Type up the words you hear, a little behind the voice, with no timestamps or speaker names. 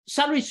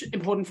salary is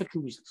important for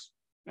two reasons,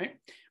 right?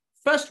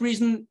 First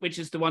reason, which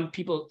is the one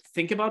people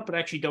think about, but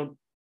actually don't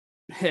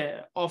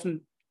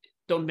often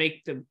don't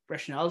make the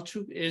rationale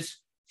to, is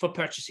for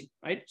purchasing,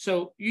 right?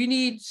 So you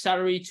need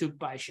salary to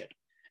buy shit.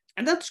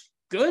 And that's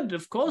good,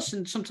 of course.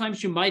 And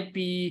sometimes you might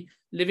be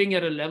living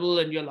at a level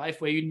in your life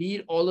where you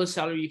need all the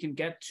salary you can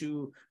get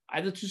to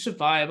either to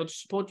survive or to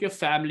support your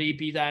family,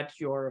 be that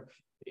your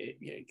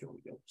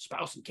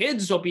spouse and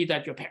kids, or be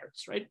that your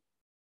parents, right?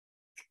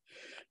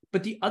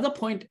 But the other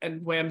point,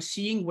 and where I'm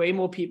seeing way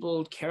more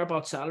people care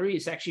about salary,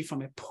 is actually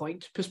from a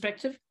point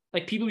perspective.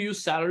 Like people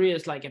use salary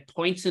as like a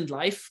points in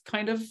life,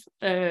 kind of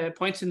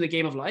points in the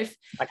game of life.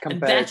 I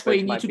compare it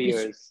with my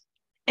peers.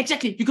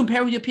 Exactly. You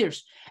compare with your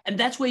peers. And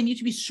that's why you need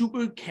to be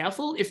super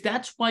careful. If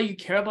that's why you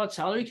care about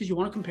salary, because you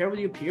want to compare with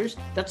your peers,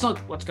 that's not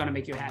what's going to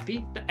make you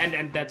happy.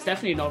 And that's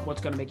definitely not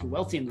what's going to make you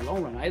wealthy in the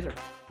long run either.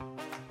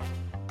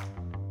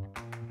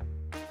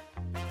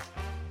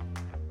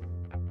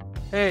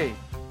 Hey,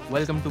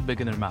 welcome to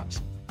Beginner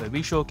Maps, where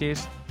we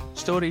showcase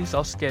stories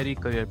of scary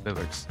career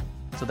pivots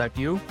so that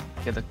you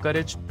get the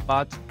courage,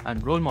 path,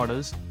 and role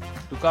models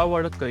to carve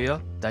out a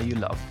career that you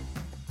love.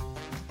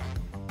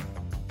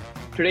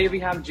 Today we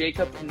have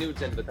Jacob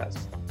Knudsen with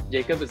us.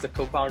 Jacob is the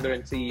co-founder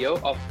and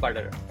CEO of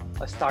Butter,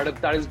 a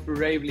startup that is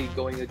bravely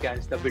going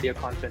against the video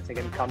conferencing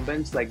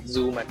incumbents like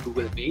Zoom and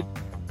Google Meet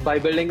by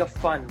building a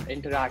fun,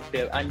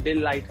 interactive, and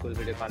delightful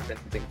video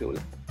conferencing tool.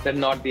 They're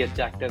not the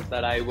adjectives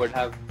that I would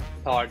have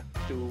thought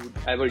to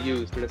ever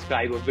use to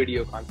describe a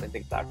video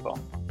conferencing platform.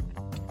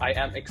 I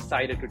am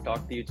excited to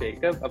talk to you,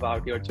 Jacob,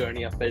 about your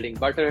journey of building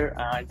Butter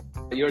and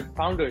your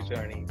founder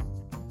journey.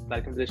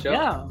 Welcome to the show.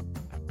 Yeah.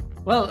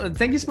 Well,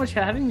 thank you so much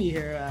for having me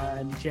here,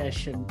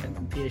 Jesh and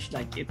Piyush.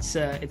 Like, it's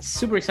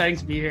super exciting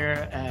to be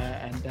here,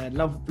 and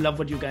love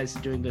what you guys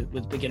are doing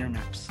with Beginner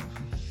Maps.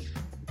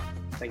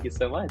 Thank you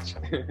so much.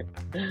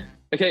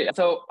 Okay,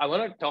 so I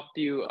want to talk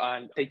to you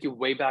and take you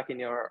way back in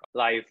your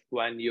life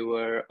when you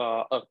were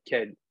a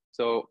kid.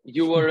 So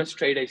you were a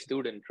straight A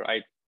student,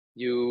 right?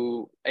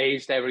 You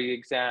aced every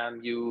exam.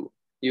 You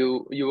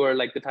were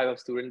like the type of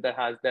student that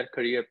has their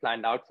career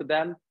planned out for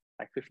them,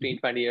 like 15,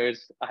 20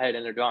 years ahead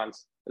in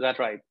advance. Is that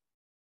right?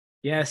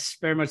 Yes,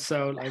 very much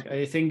so. Like,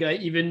 I think I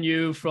even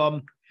knew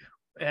from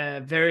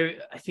I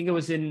think it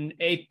was in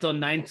 8th or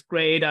 9th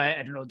grade.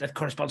 I don't know, that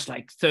corresponds to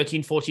like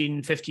 13,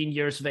 14, 15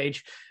 years of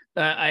age.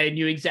 I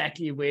knew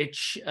exactly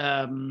which,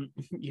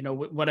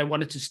 what I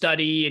wanted to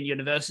study in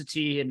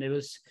university. And it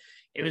was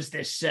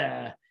this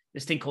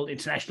thing called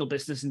international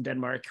business in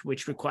Denmark,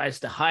 which requires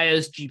the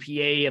highest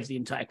GPA of the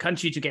entire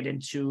country to get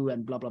into,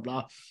 and blah, blah,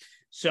 blah.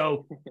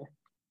 So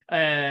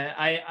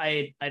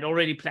I'd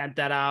already planned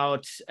that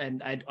out,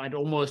 and I'd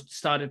almost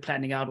started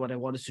planning out what I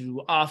wanted to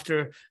do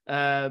after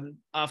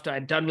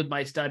I'd done with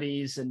my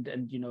studies, and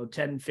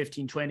 10,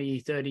 15, 20,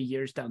 30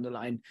 years down the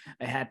line,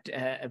 I had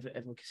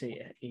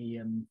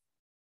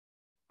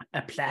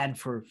a plan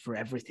for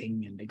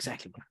everything and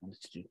exactly what I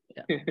wanted to do.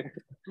 Yeah.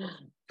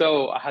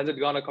 So has it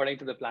gone according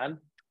to the plan?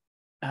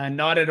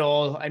 Not at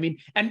all. I mean,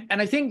 and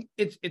I think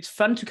it's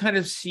fun to kind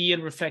of see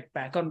and reflect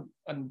back on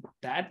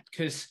that,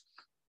 because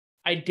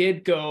I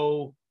did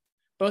go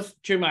both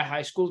during my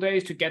high school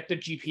days to get the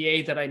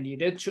GPA that I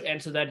needed to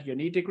enter that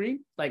uni degree.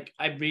 Like,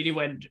 I really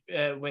went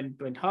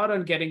hard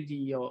on getting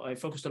I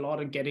focused a lot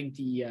on getting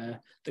the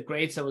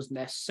grades that was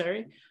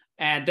necessary.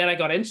 And then I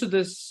got into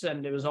this,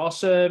 and it was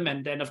awesome.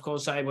 And then, of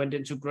course, I went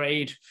into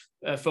grade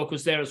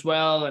focus there as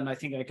well. And I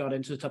think I got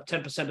into the top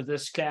 10% of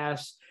this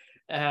class.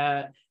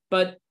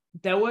 But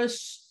there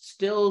was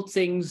still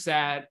things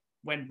that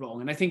went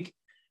wrong. And I think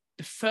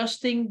the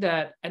first thing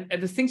that, and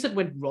the things that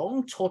went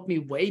wrong taught me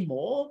way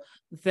more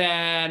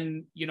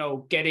than,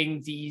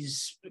 getting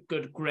these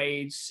good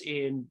grades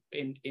in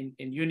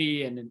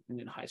uni and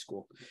in high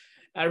school.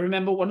 I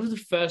remember one of the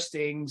first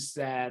things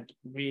that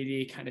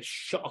really kind of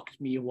shocked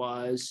me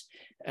was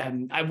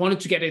I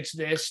wanted to get into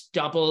this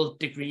double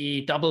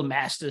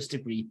master's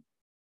degree.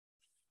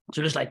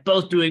 So just like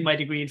both doing my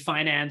degree in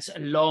finance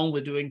along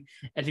with doing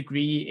a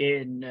degree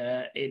in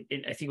I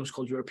think it was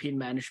called European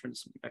management,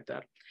 something like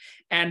that.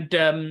 And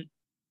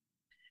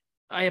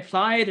I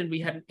applied, and we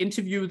had an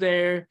interview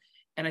there.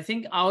 And I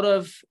think out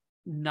of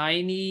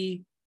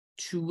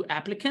 92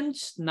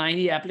 applicants,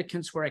 90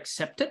 applicants were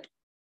accepted.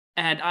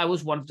 And I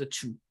was one of the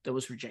 2 that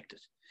was rejected.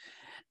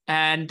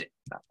 And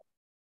that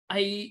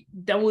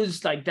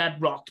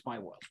rocked my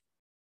world.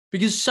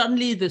 Because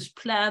suddenly this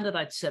plan that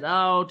I'd set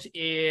out,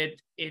 it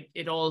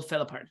all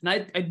fell apart. And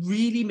I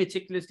really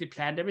meticulously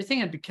planned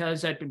everything. And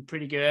because I'd been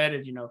pretty good at,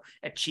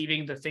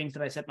 achieving the things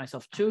that I set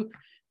myself to,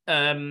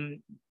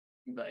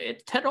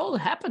 it had all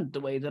happened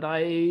the way that I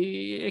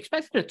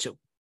expected it to.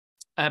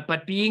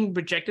 But being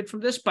rejected from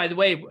this, by the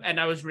way, and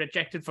I was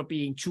rejected for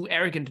being too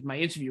arrogant in my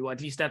interview,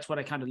 at least that's what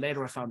I kind of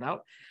later found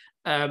out.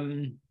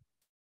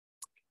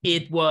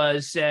 It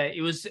was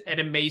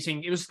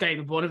kind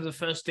of one of the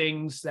first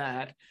things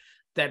that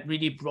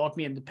really brought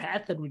me in the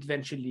path that would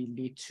eventually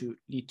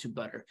lead to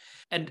Butter.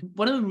 And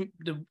one of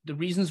the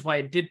reasons why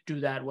I did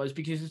do that was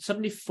because it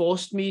suddenly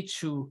forced me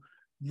to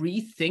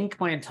rethink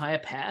my entire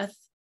path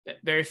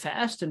very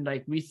fast and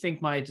like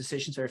rethink my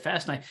decisions very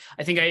fast. And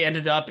I think I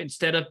ended up,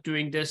 instead of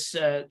doing this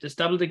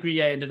double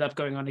degree, I ended up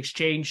going on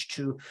exchange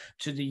to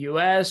the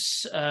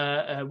US,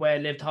 where I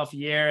lived half a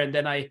year, and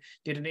then I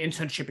did an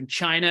internship in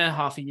China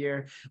half a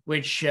year,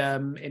 which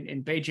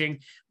in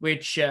Beijing,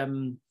 which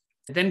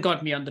then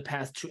got me on the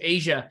path to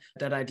Asia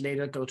that I'd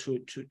later go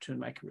to in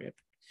my career.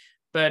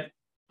 But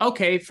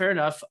okay, fair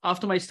enough.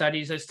 After my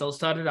studies, I still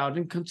started out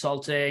in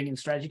consulting, in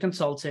strategy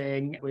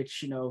consulting,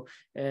 which,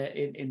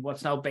 in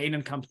what's now Bain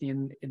and Company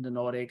in the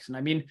Nordics. And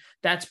I mean,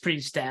 that's pretty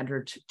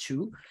standard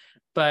too.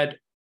 But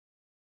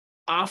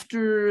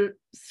after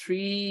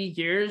 3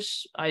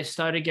 years, I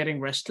started getting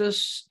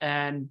restless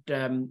and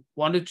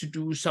wanted to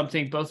do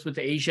something both with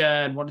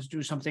Asia and wanted to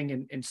do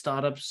something in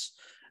startups.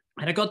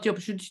 And I got the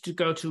opportunity to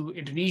go to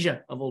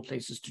Indonesia, of all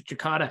places, to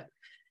Jakarta.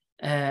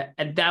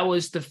 And that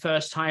was the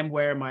first time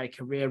where my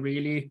career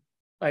really,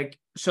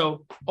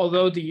 so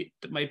although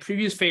my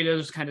previous failure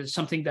was kind of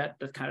something that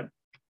kind of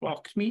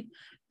blocked me,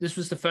 this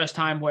was the first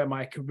time where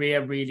my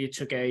career really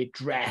took a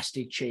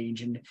drastic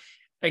change. And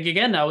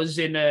again, I was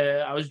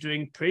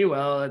doing pretty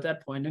well at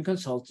that point in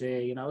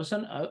consulting, and I was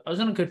on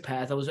a good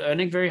path. I was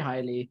earning very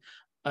highly.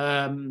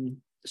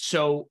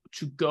 So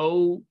to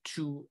go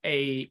to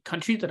a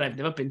country that I've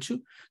never been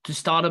to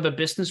start up a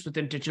business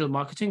within digital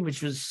marketing,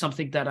 which was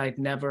something that I'd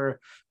never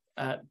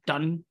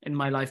done in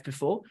my life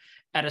before,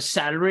 at a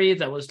salary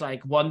that was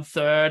like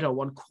 1/3 or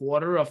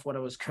 1/4 of what I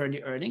was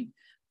currently earning,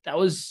 that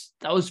was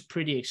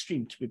pretty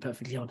extreme, to be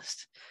perfectly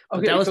honest.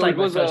 But that was so like it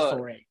was my first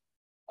foray.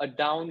 A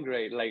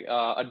downgrade,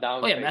 a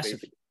downgrade. Oh yeah,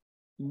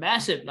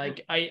 massive.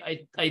 Like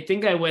I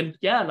think I went,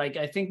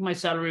 I think my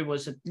salary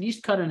was at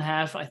least cut in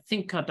half. I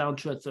think cut down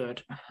to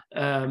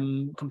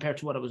 1/3, compared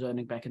to what I was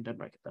earning back in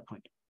Denmark at that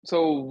point. So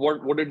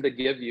what did they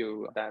give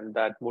you then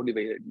that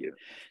motivated you?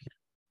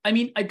 I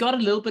mean, I got a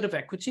little bit of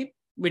equity,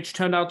 which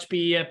turned out to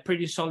be a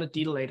pretty solid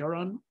deal later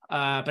on.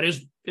 But it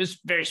was a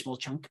very small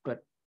chunk, but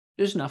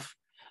it was enough.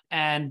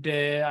 And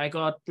I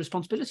got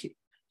responsibility.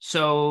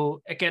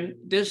 So again,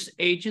 this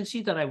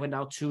agency that I went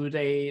out to,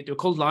 they were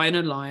called Lion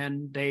and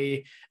Lion.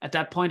 They, at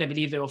that point, I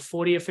believe there were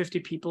 40 or 50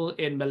 people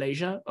in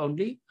Malaysia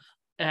only,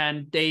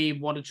 and they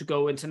wanted to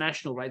go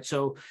international, right?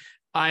 So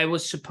I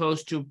was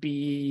supposed to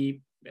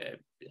be,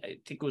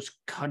 I think it was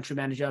country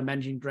manager,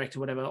 managing director,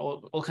 whatever,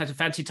 all kinds of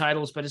fancy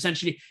titles, but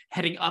essentially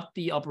heading up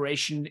the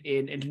operation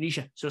in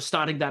Indonesia. So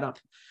starting that up.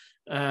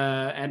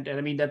 And I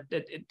mean that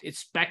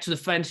it's back to the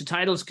fancy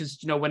titles, because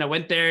when I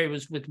went there, it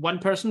was with one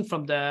person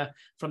from the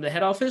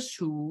head office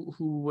who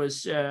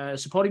was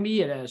supporting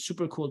me, a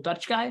super cool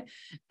Dutch guy,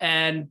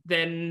 and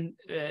then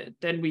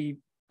we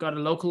got a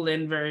local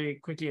in very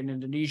quickly, in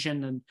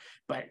Indonesian,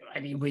 but I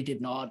mean, we did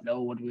not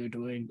know what we were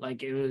doing.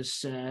 Like, it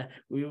was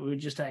we were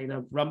just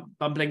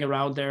bumbling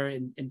around there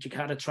in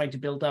Jakarta trying to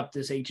build up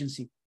this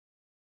agency.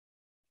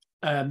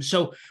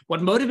 So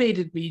what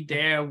motivated me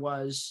there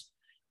was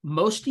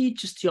mostly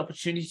just the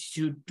opportunity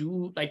to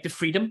do, like, the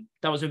freedom.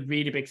 That was a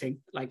really big thing,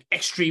 like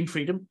extreme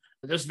freedom.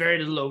 There's very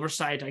little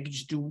oversight. I could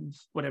just do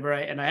whatever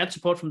and I had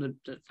support from the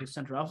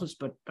central office,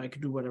 but I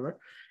could do whatever.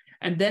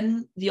 And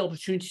then the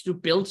opportunity to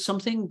build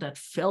something that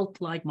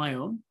felt like my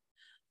own.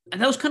 And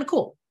that was kind of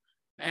cool.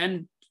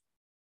 And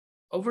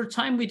over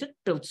time, we did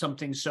build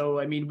something. So,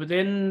 I mean,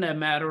 within a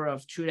matter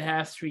of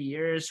 2.5, 3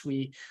 years,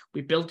 we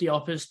built the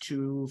office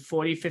to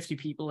 40, 50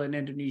 people in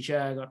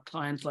Indonesia. I got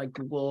clients like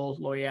Google,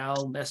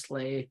 L'Oreal,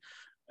 Nestle,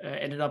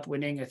 ended up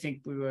winning. I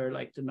think we were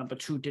like the number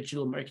 2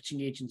 digital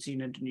marketing agency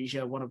in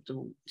Indonesia, one of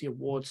the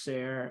awards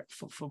there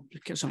for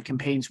some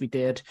campaigns we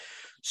did.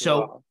 So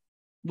wow.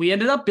 We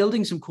ended up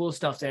building some cool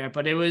stuff there,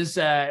 but it was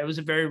a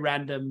very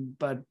random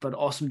but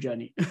awesome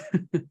journey.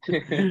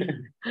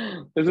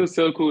 This is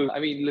so cool. I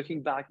mean,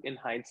 looking back in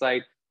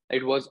hindsight,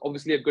 it was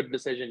obviously a good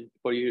decision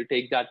for you to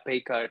take that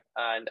pay cut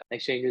and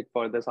exchange it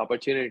for this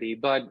opportunity.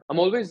 But I'm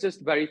always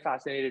just very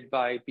fascinated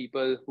by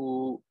people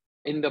who,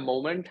 in the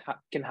moment,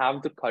 can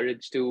have the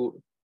courage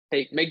to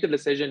make the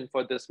decision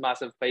for this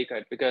massive pay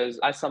cut. Because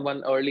as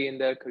someone early in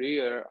their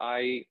career,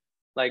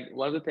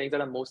 one of the things that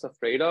I'm most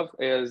afraid of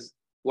is,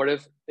 what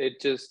if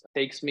it just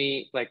takes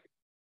me like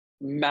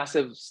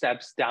massive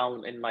steps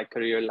down in my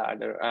career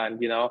ladder, and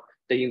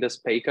taking this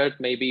pay cut,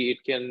 maybe it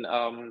can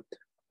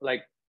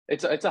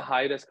it's a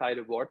high risk, high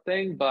reward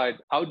thing.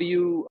 But how do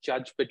you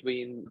judge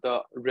between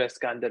the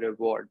risk and the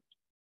reward?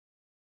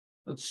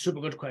 That's a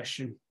super good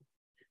question.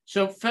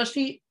 So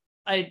firstly,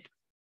 a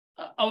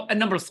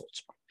number of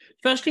thoughts.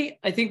 Firstly,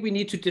 I think we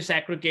need to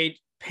disaggregate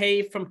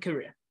pay from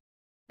career.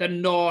 They're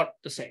not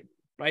the same.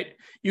 Right?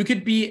 You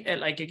could be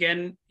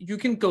you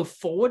can go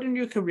forward in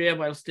your career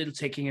while still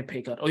taking a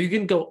pay cut, or you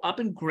can go up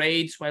in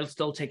grades while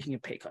still taking a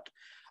pay cut.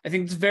 I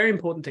think it's a very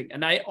important thing.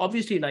 And I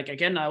obviously,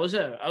 I was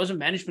a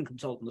management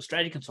consultant, a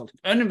strategy consultant,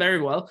 earning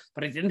very well,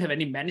 but I didn't have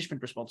any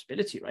management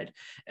responsibility, right?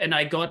 And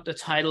I got the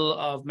title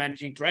of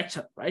managing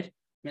director, right? I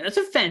mean, that's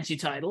a fancy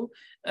title,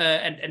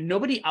 and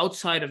nobody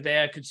outside of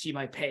there could see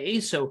my pay.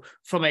 So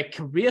from a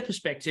career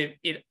perspective,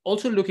 it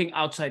also looking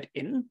outside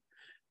in,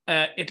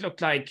 it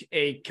looked like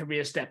a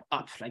career step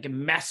up, like a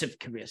massive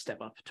career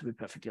step up, to be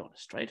perfectly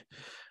honest, right?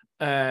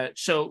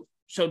 So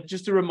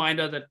just a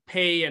reminder that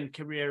pay and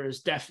career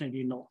is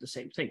definitely not the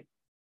same thing.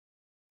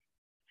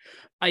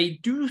 I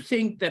do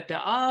think that there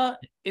are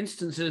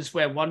instances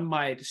where one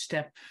might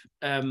step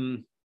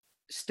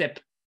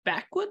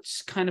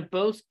backwards, kind of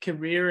both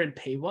career and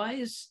pay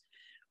wise,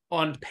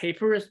 on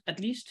paper at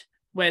least,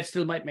 where it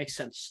still might make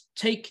sense.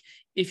 Take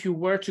if you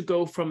were to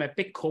go from a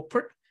big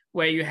corporate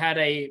where you had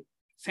a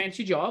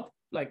fancy job,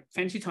 like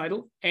fancy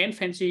title and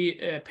fancy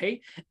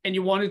pay, and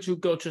you wanted to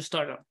go to a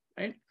startup,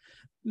 right?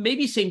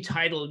 Maybe same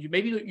title,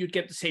 maybe you'd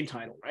get the same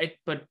title, right?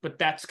 But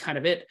that's kind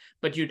of it.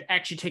 But you'd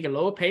actually take a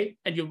lower pay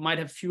and you might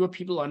have fewer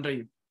people under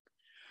you.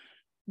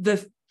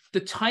 The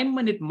time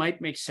when it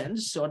might make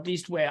sense, or at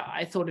least where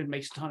I thought it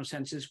makes a ton of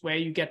sense, is where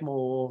you get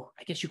more,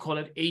 I guess you call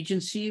it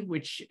agency,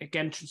 which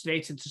again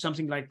translates into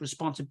something like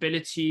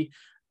responsibility.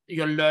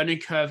 Your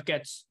learning curve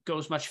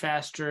goes much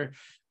faster,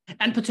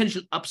 and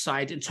potential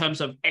upside in terms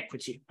of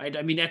equity, right?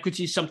 I mean,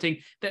 equity is something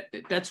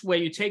that's where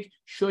you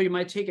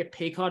might take a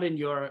pay cut in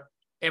your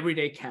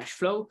everyday cash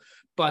flow,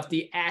 but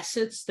the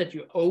assets that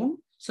you own,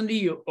 suddenly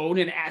you own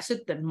an asset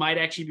that might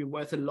actually be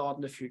worth a lot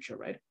in the future,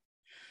 right?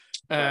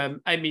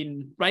 I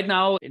mean, right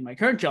now in my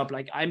current job,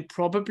 like I'm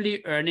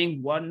probably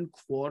earning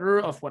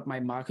 1/4 of what my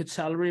market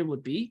salary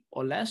would be,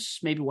 or less,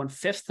 maybe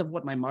 1/5 of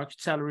what my market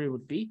salary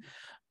would be.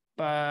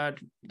 But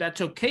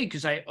that's okay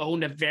because I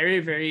own a very,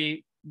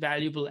 very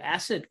valuable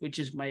asset, which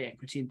is my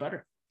equity in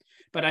Butter.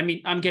 But I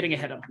mean, I'm getting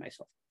ahead of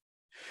myself.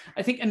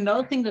 I think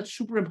another thing that's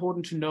super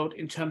important to note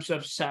in terms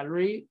of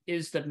salary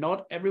is that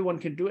not everyone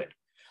can do it.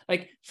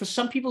 Like for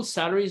some people,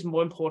 salary is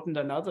more important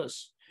than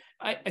others.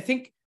 I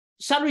think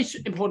salary is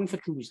important for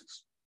two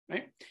reasons,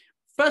 right?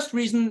 First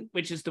reason,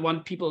 which is the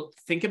one people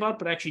think about,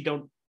 but actually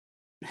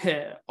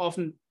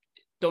often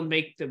don't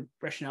make the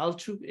rationale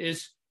to,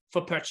 is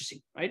for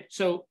purchasing, right?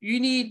 So you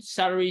need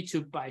salary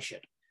to buy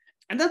shit.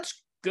 And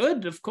that's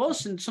good, of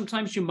course. And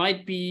sometimes you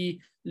might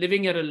be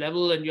living at a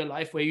level in your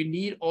life where you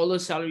need all the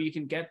salary you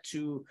can get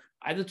to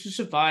either to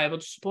survive or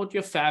to support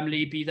your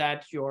family, be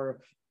that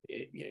your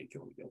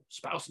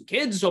spouse and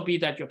kids, or be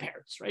that your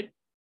parents, right?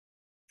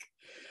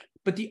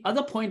 But the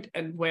other point,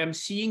 and where I'm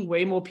seeing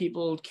way more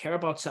people care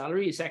about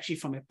salary, is actually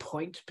from a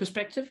point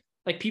perspective.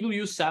 Like people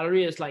use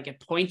salary as like a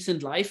points in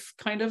life,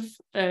 kind of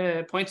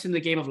points in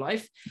the game of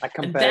life. I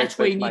compare and that's it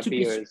where with you my need to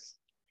peers.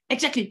 be.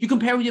 Exactly, you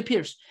compare with your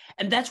peers,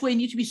 and that's why you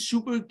need to be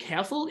super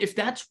careful. If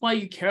that's why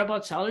you care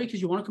about salary,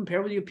 because you want to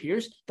compare with your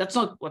peers, that's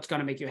not what's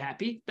going to make you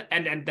happy,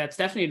 and that's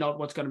definitely not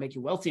what's going to make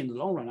you wealthy in the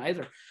long run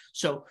either.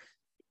 So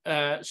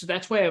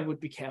that's why I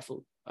would be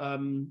careful.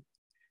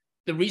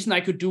 The reason I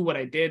could do what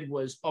I did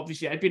was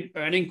obviously I'd been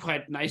earning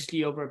quite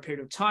nicely over a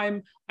period of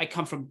time. I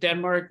come from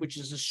Denmark, which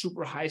is a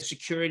super high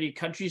security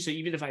country. So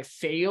even if I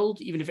failed,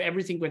 even if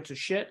everything went to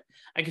shit,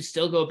 I could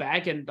still go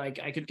back and like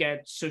I could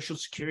get social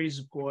security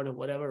support or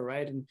whatever,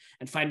 right? And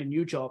find a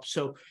new job.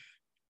 So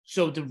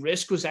the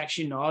risk was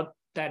actually not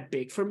that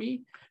big for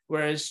me.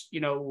 Whereas,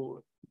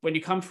 when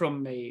you come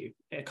from a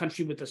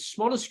country with a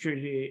smaller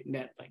security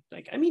net,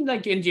 like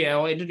India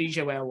or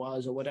Indonesia where I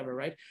was or whatever,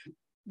 right?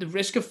 The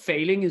risk of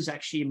failing is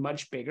actually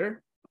much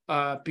bigger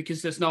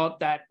because there's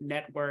not that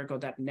network or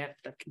that net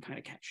that can kind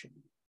of catch you.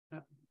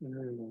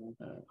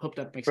 Hope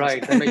that makes sense.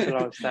 Right, that makes a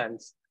lot of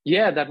sense.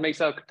 Yeah, that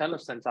makes a ton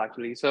of sense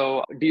actually.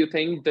 So do you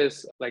think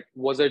this,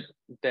 was it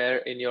there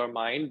in your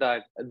mind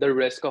that the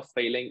risk of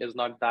failing is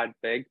not that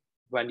big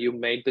when you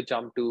made the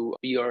jump to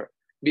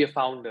be a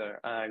founder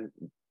and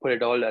put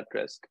it all at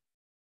risk?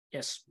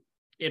 Yes,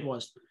 it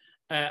was.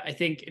 I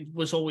think it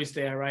was always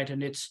there, right?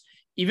 And it's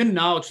even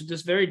now to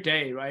this very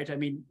day, right? I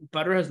mean,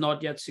 Butter has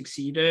not yet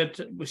succeeded.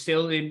 We're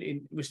still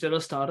we're still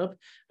a startup,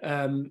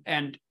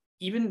 and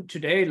even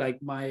today,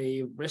 like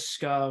my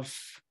risk of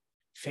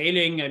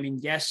failing, I mean,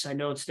 yes, I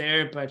know it's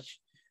there, but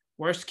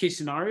worst case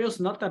scenario is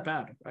not that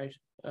bad, right?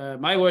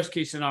 My worst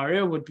case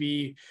scenario would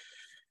be,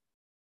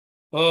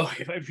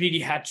 if I really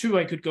had to,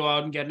 I could go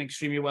out and get an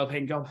extremely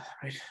well-paying job,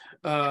 right?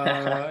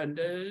 And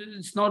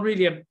it's not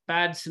really a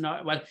bad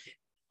scenario. Well,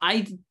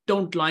 I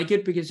don't like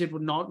it because it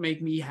would not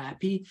make me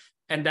happy.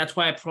 And that's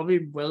why I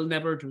probably will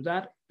never do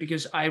that,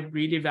 because I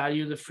really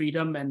value the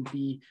freedom and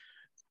the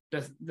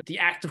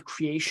act of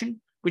creation,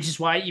 which is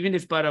why even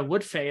if Butter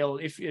would fail,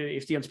 if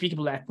the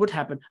unspeakable act would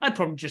happen, I'd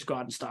probably just go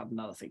out and start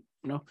another thing,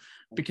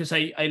 because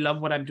I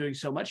love what I'm doing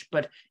so much.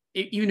 But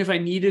even if I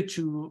needed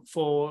to,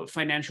 for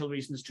financial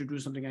reasons, to do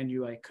something I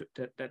knew I could,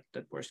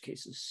 that worst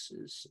case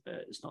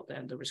is not there,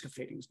 and the risk of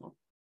failing is not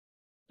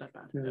that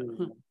bad.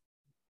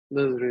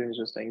 This is really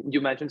interesting.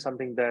 You mentioned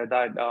something there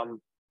that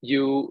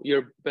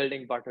you're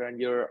building Butter and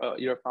you're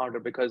a founder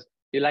because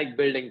you like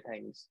building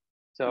things.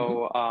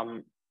 So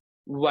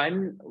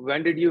when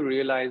did you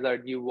realize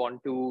that you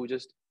want to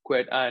just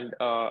quit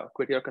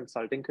your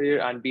consulting career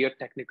and be a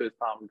technical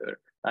founder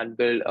and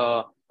build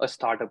a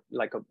startup,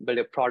 build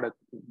a product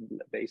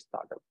based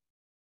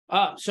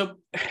startup? So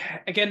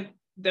again,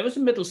 there was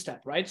a middle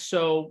step, right?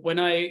 So when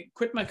I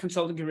quit my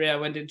consulting career, I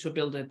went into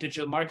build a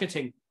digital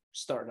marketing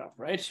startup,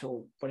 right?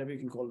 Or whatever you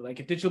can call it, like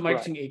a digital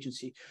marketing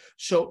agency.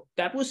 So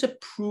that was a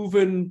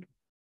proven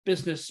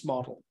business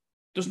model.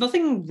 there's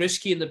nothing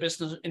risky in the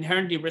business,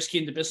 inherently risky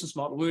in the business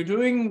model. We were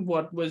doing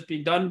what was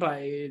being done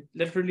by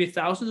literally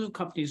thousands of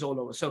companies all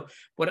over. So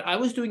what I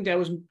was doing there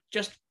was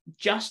just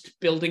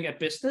building a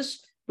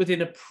business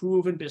within a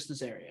proven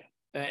business area.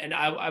 And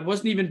I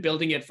wasn't even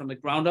building it from the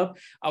ground up.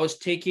 I was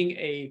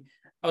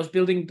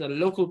building the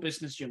local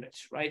business unit,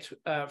 right,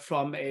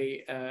 from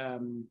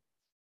an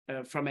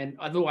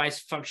otherwise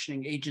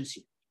functioning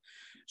agency.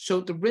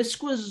 So the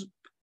risk was,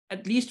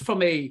 at least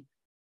from a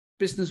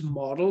business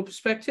model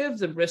perspective,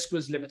 the risk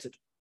was limited,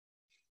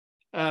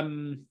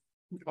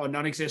 or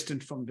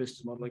non-existent from a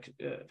business model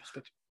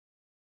perspective.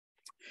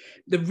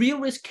 The real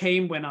risk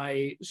came when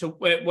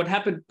what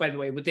happened, by the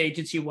way, with the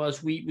agency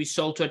was we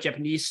sold to a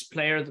Japanese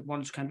player that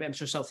wanted to kind of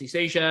enter Southeast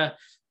Asia.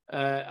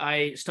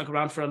 I stuck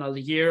around for another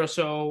year or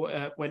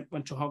so,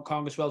 went to Hong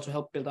Kong as well to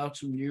help build out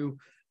some new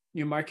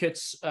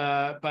markets.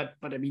 But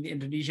I mean,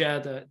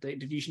 Indonesia, the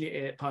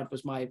Indonesian part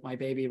was my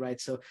baby,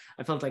 right? So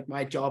I felt like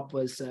my job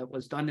was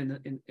done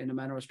in a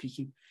manner of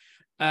speaking.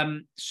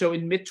 So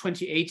in mid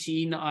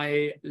 2018,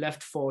 I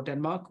left for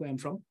Denmark, where I'm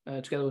from,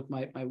 together with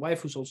my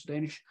wife, who's also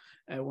Danish.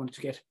 I wanted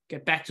to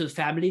get back to the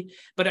family,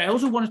 but I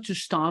also wanted to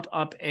start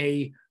up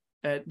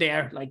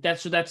there like that.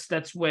 So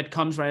that's where it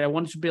comes, right? I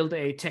wanted to build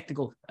a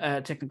technical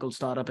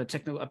startup,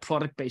 a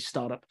product-based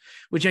startup,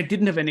 which I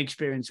didn't have any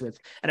experience with.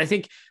 And I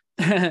think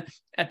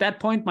at that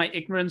point, my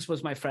ignorance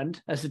was my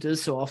friend, as it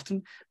is so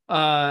often.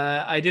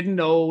 I didn't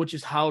know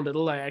just how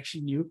little I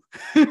actually knew,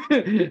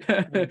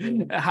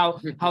 how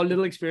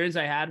little experience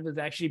I had with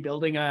actually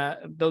building a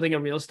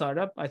real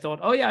startup. I thought,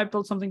 oh yeah, I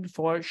built something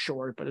before,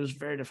 sure, but it was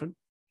very different.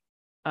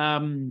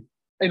 In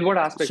what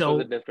aspects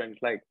was it different?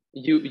 Like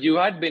you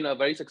had been a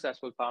very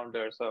successful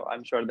founder, so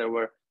I'm sure there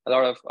were a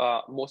lot of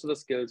most of the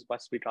skills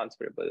must be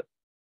transferable.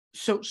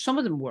 So some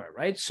of them were,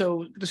 right?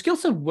 So the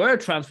skills that were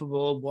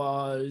transferable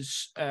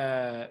was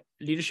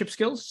leadership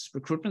skills,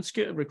 recruiting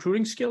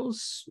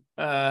skills.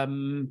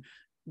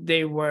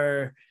 They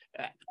were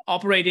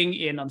operating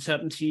in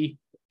uncertainty,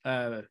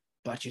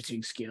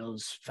 budgeting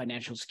skills,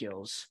 financial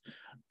skills,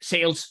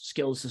 sales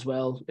skills as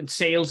well. And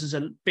sales is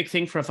a big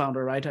thing for a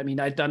founder, right? I mean,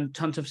 I've done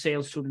tons of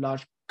sales to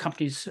large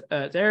companies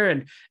there,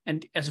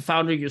 and as a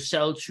founder, you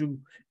sell to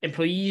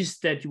employees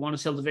that you want to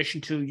sell the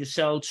vision to. You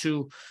sell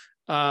to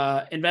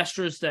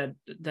investors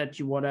that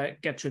you want to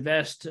get to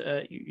invest.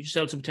 You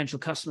sell to potential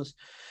customers.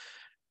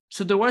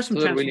 So there were some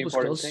transferable really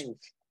important skills.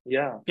 Things.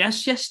 Yeah.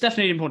 Yes,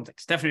 definitely important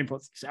things. Definitely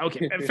important things.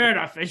 Okay, fair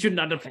enough. I shouldn't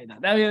underplay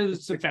that.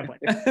 That's a fair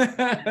point.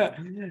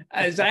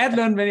 As I had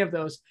learned many of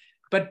those.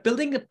 But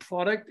building a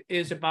product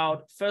is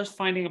about first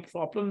finding a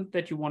problem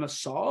that you want to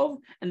solve,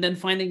 and then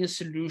finding a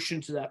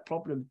solution to that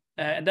problem.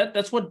 And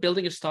that's what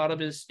building a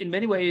startup is in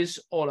many ways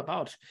all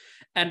about.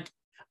 And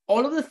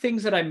all of the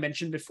things that I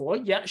mentioned before,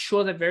 yeah,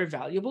 sure, they're very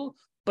valuable,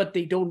 but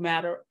they don't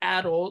matter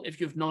at all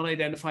if you've not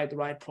identified the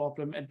right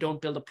problem and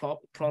don't build a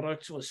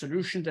product or a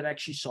solution that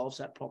actually solves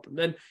that problem.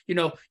 Then,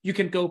 you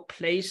can go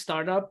play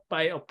startup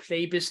or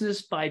play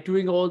business by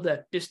doing all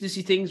the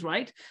businessy things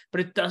right, but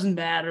it doesn't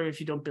matter if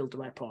you don't build the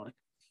right product.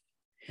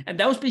 And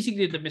that was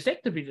basically the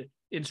mistake that we did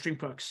in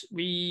Streamprox.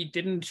 We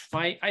didn't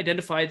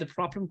identify the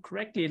problem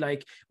correctly.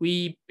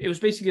 It was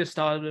basically a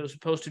startup that was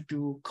supposed to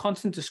do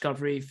content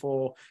discovery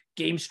for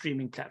game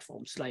streaming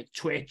platforms like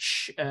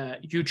Twitch,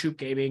 YouTube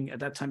gaming. At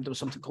that time, there was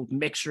something called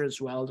Mixer as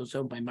well, that was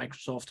owned by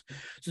Microsoft.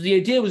 So the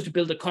idea was to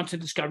build a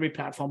content discovery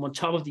platform on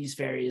top of these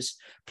various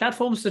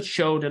platforms that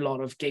showed a lot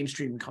of game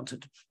streaming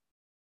content.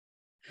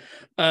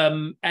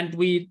 And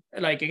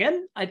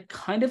I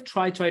kind of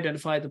tried to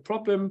identify the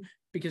problem,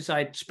 because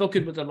I'd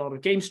spoken with a lot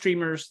of game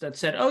streamers that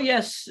said, oh,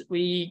 yes,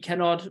 we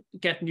cannot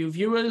get new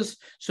viewers,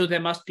 so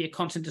there must be a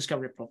content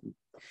discovery problem.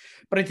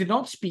 But I did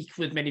not speak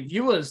with many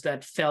viewers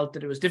that felt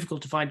that it was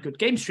difficult to find good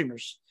game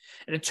streamers.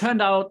 And it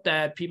turned out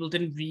that people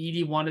didn't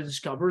really want to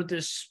discover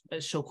this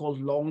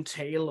so-called long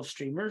tail of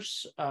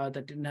streamers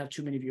that didn't have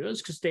too many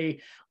viewers, because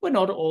they were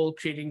not all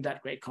creating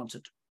that great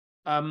content.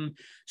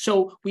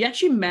 So we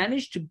actually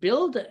managed to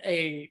build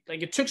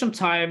it took some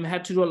time,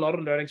 had to do a lot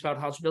of learnings about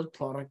how to build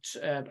products.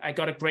 I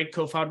got a great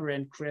co-founder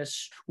in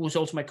Chris, who was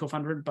also my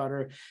co-founder in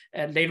Butter,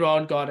 and later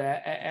on got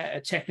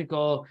a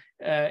technical,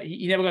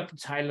 he never got the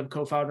title of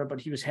co-founder,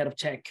 but he was head of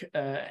tech,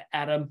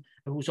 Adam,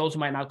 who's also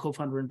my now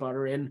co-founder in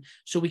Butter in.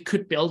 So we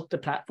could build the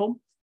platform.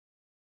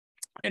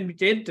 And we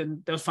did,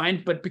 and that was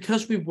fine. But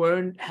because we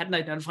hadn't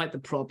identified the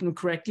problem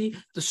correctly,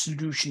 the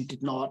solution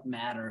did not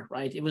matter,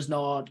 right? It was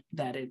not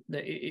that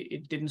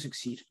it didn't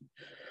succeed.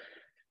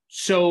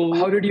 So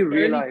how did you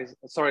realize?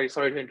 Sorry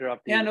to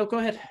interrupt you. Yeah, no, go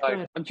ahead.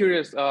 I'm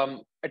curious.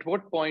 At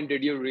what point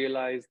did you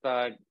realize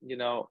that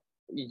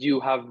you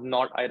have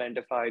not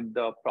identified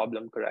the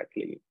problem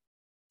correctly?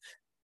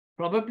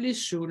 Probably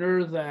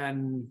sooner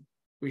than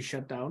we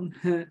shut down,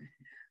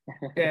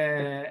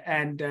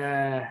 and.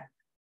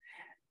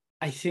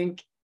 I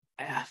think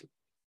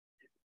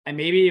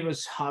maybe it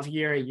was a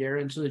year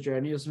into the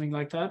journey or something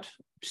like that,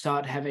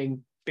 start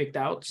having big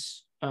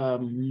doubts.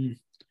 And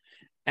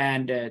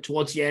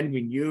towards the end,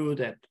 we knew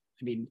that,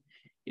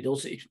 it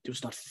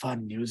was not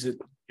fun.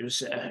 It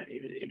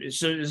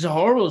it was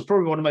horrible. It's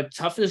probably one of my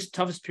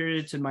toughest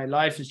periods in my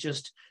life. Is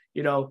just,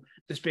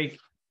 this big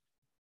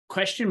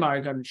question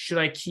mark on, should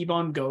I keep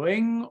on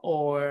going,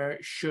 or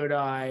should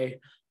I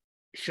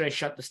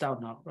shut this down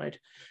now, right?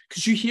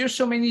 Because you hear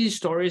so many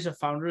stories of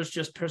founders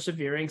just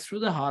persevering through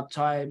the hard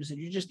times, and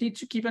you just need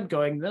to keep on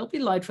going. There'll be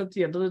light at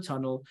the end of the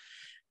tunnel.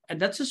 And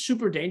that's a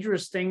super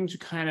dangerous thing to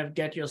kind of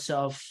get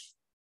yourself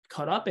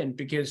caught up in,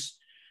 because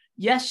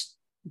yes,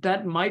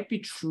 that might be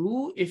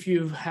true if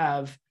you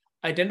have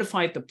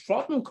identified the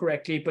problem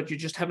correctly, but you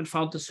just haven't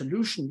found the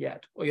solution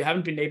yet, or you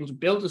haven't been able to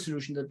build a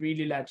solution that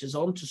really latches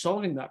on to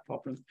solving that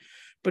problem.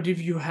 But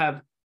if you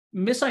have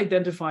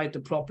misidentified the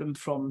problem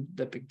from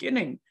the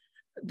beginning,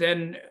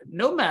 then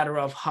no matter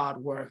of hard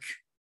work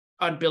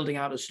on building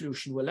out a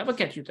solution will ever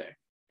get you there.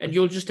 And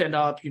you'll just end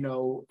up,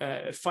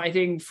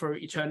 fighting for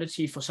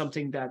eternity for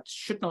something that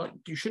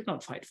you should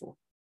not fight for.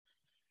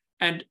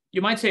 And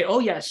you might say, oh,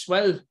 yes,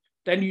 well,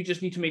 then you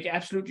just need to make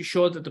absolutely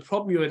sure that the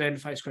problem you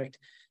identify is correct.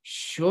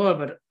 Sure,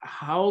 but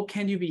how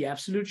can you be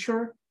absolute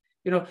sure?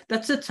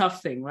 That's a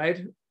tough thing,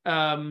 right?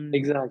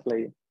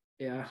 Exactly.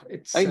 Yeah,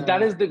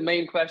 that is the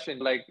main question.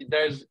 Like,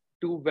 there's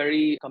two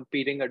very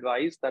competing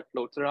advice that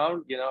floats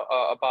around,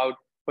 about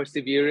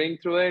persevering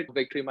through it.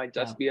 Victory might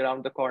just be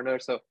around the corner.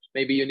 So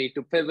maybe you need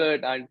to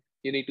pivot and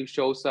you need to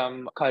show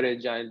some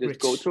courage and just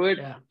go through it.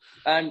 Yeah.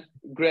 And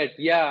grit.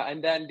 Yeah.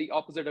 And then the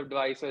opposite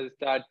advice is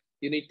that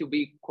you need to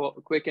be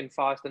quick and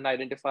fast and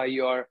identify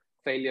your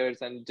failures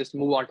and just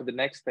move on to the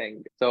next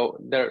thing. So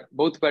they're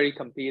both very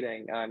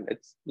competing, and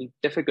it's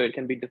difficult. It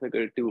can be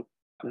difficult to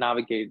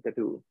navigate the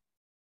two.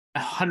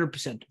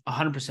 100%.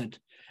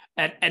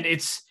 And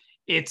it's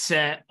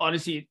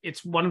honestly,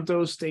 it's one of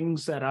those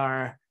things that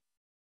are,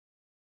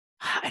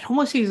 I don't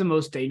want to say is the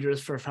most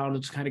dangerous for a founder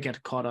to kind of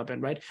get caught up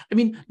in, right? I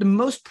mean, the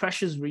most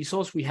precious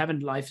resource we have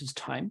in life is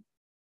time.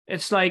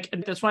 It's like,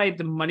 and that's why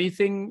the money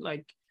thing,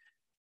 like,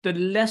 the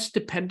less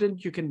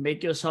dependent you can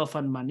make yourself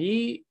on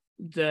money,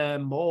 the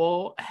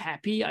more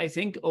happy, I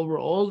think,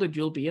 overall that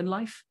you'll be in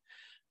life.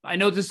 I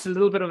know this is a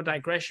little bit of a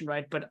digression,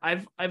 right? But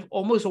I've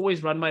almost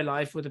always run my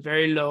life with a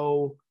very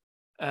low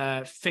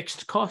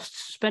fixed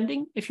cost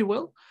spending, if you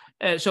will.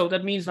 So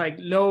that means like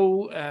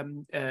low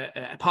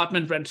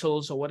apartment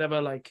rentals or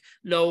whatever, like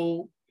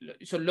low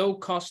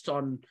cost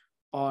on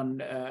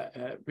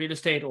real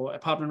estate or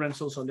apartment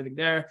rentals or living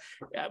there.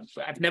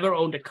 I've never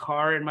owned a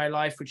car in my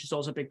life, which is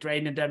also a big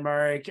drain in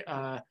Denmark.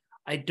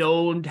 I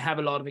don't have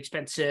a lot of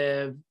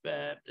expensive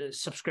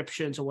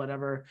subscriptions or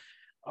whatever.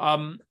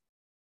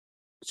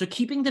 So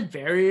keeping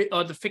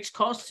the fixed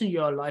costs in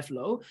your life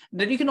low,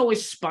 then you can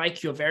always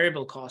spike your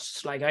variable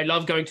costs. Like, I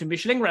love going to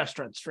Michelin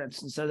restaurants, for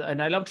instance, and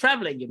I love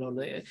traveling.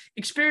 The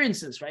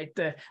experiences, right?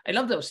 I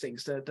love those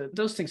things,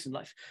 those things in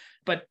life.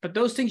 But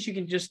those things you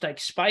can just like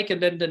spike,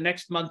 and then the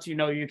next month,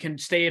 you can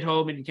stay at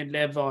home and you can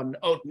live on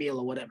oatmeal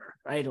or whatever,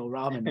 right? Or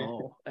ramen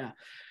or yeah.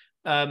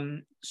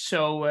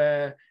 So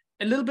a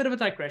little bit of a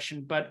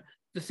digression, but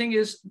the thing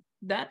is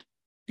that,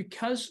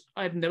 because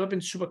I've never been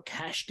super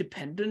cash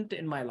dependent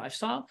in my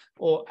lifestyle,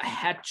 or I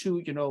had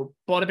to,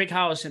 bought a big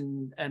house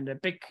and a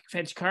big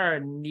fancy car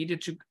and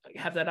needed to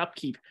have that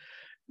upkeep,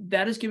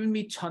 that has given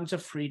me tons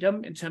of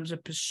freedom in terms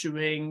of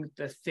pursuing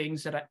the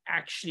things that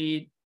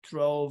actually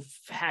drove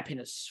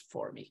happiness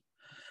for me.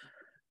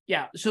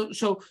 Yeah.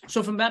 So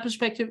from that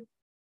perspective,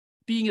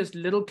 being as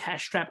little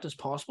cash strapped as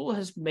possible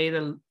has made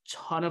a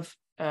ton of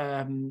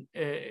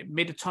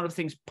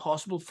things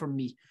possible for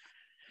me.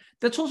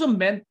 That's also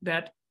meant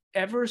that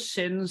ever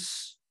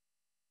since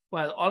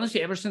my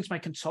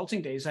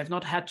consulting days, I've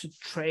not had to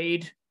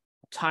trade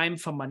time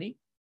for money.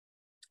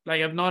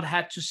 Like, I've not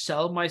had to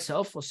sell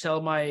myself or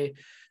sell my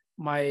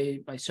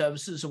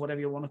services or whatever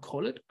you want to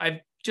call it.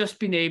 I've just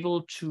been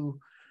able to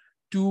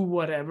do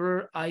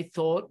whatever I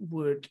thought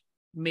would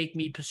make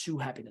me pursue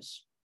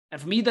happiness.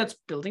 And for me, that's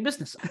building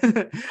business.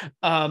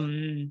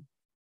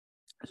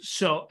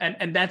 So,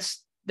 and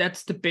that's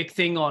the big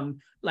thing on,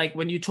 like,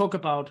 when you talk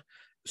about,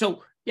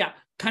 so yeah,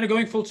 kind of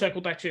going full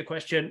circle back to your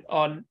question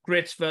on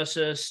grit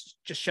versus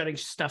just shutting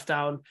stuff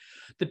down.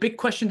 The big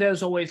question there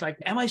is always like,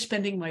 am I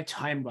spending my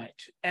time right?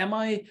 Am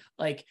I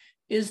like,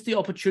 is the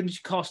opportunity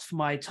cost for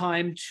my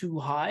time too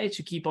high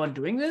to keep on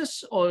doing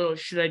this, or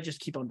should I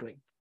just keep on doing it?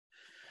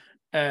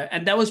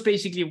 And that was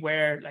basically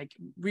where, like,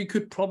 we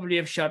could probably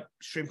have shut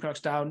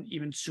Streamcrux down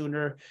even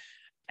sooner.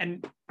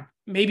 And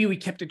maybe we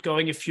kept it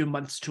going a few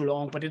months too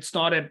long, but it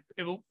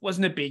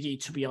wasn't a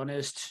biggie, to be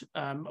honest.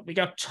 We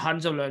got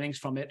tons of learnings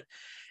from it.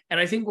 And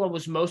I think what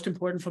was most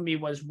important for me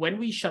was when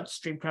we shut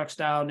Streamcrux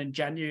down in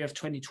January of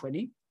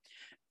 2020,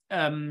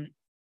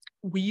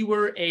 we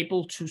were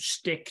able to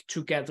stick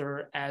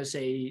together as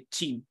a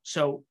team.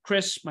 So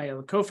Chris, my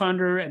other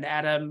co-founder, and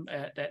Adam,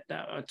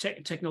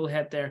 technical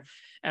head there,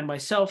 and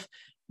myself,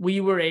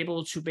 we were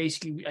able to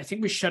basically, I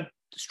think we shut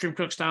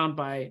Streamcrux down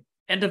by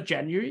end of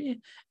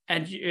January,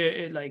 and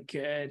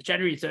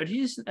January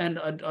 30th, and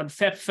on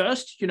Feb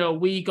 1st,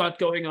 we got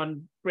going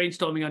on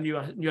brainstorming on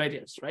new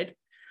ideas, right?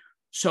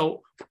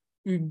 So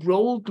we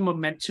rolled the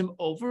momentum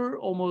over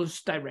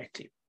almost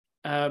directly.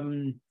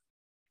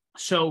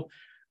 So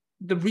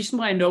the reason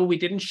why I know we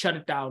didn't shut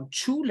it down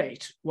too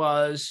late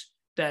was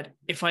that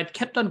if I'd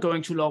kept on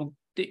going too long,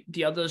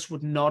 the others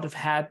would not have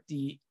had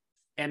the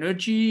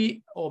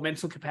energy or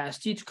mental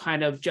capacity to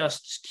kind of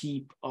just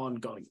keep on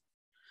going.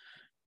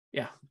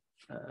 Yeah.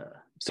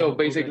 So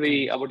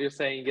basically, what you're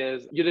saying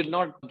is you did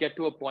not get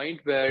to a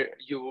point where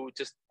you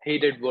just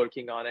hated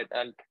working on it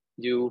and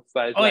you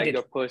felt like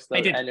your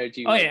personal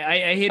energy. Oh yeah,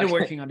 I hated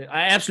working on it.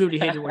 I absolutely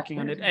hated working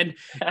on it, and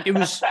it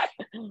was,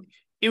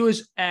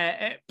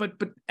 but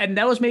and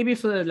that was maybe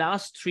for the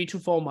last 3 to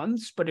 4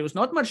 months, but it was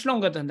not much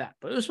longer than that.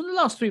 But it was for the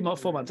last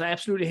 4 months. I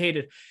absolutely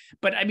hated.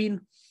 But I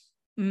mean,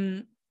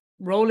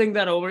 rolling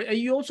that over,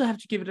 you also have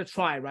to give it a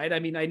try, right? I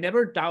mean, I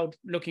never doubt,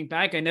 looking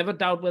back, I never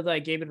doubt whether I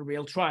gave it a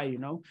real try, you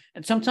know.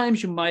 And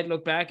sometimes you might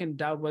look back and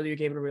doubt whether you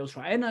gave it a real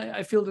try, and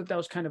I feel that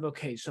was kind of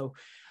okay. So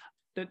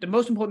the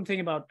most important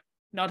thing about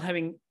not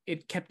having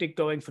it kept it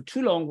going for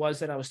too long was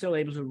that I was still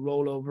able to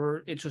roll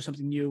over into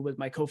something new with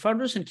my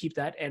co-founders and keep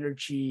that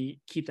energy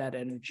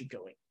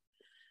going.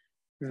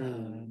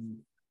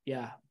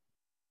 Yeah.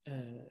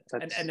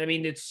 And I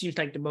mean, it seems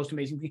like the most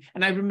amazing thing.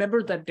 And I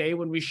remember that day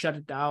when we shut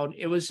it down,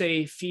 it was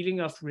a feeling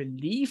of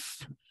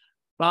relief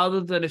rather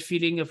than a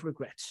feeling of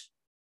regret.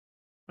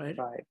 Right.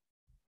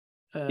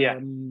 Yeah.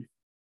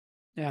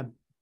 That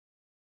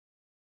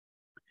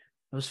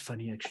was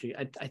funny, actually.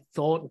 I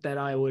thought that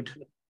I would,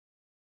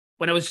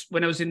 when I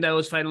was in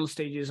those final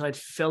stages, I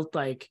felt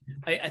like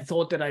I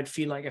thought that I'd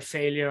feel like a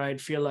failure. I'd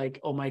feel like,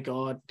 oh my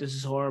God, this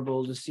is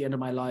horrible. This is the end of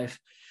my life.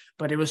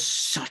 But it was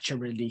such a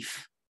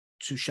relief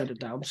to shut it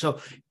down. So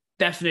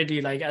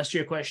definitely, like, as to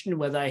your question,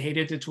 whether I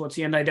hated it towards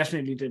the end, I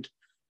definitely did.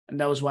 And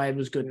that was why it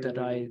was good that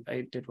I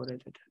did what I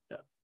did. Yeah.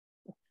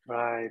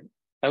 Right.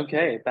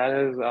 Okay. That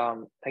is,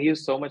 thank you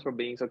so much for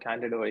being so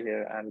candid over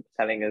here and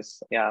telling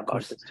us,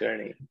 about this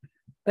journey.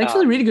 Thanks for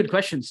the really good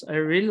questions. I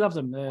really love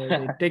them.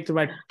 They take the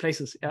right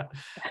places. Yeah.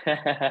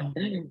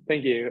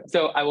 Thank you.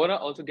 So I want to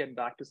also get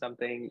back to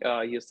something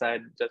you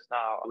said just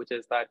now, which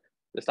is that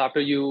just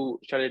after you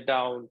shut it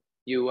down,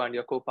 you and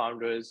your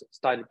co-founders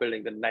started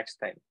building the next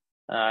thing.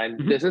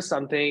 And this is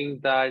something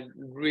that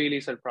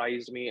really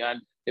surprised me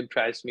and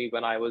impressed me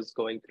when I was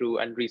going through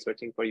and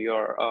researching for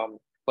your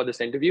for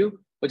this interview,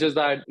 which is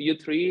that you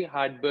three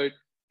had built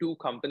 2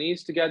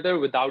 companies together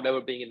without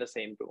ever being in the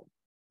same room.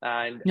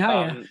 And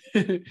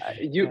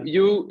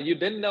you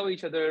didn't know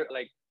each other,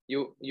 like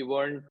you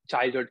weren't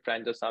childhood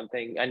friends or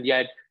something, and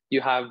yet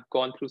you have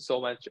gone through so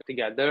much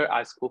together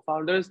as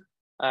co-founders,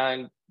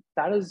 and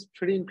that is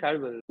pretty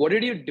incredible. What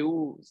did you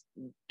do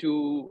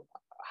to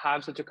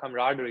have such a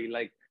camaraderie?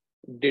 Like,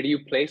 did you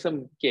play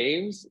some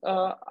games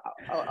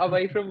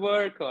away from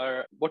work,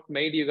 or what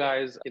made you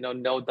guys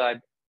know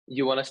that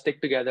you want to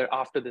stick together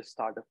after this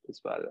startup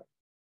as well?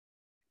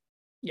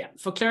 Yeah,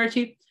 for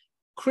clarity,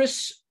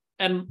 Chris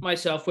and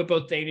myself, we're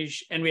both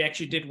Danish, and we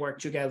actually did work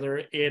together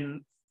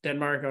in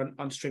Denmark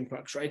on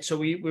Stringprox, right? So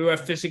we were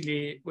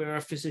physically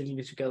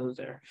together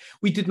there.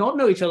 We did not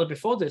know each other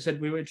before this, and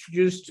we were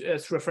introduced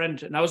through a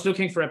friend. And I was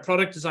looking for a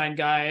product design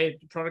guy,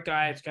 to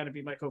kind of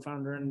be my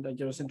co-founder, and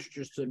I was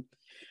introduced to him.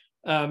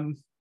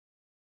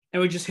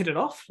 And we just hit it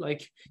off.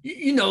 Like,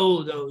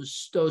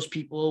 those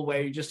people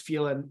where you just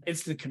feel an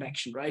instant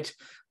connection, right?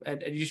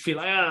 And you just feel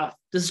like,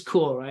 this is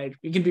cool, right?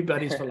 We can be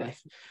buddies for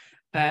life.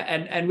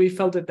 And we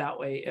felt it that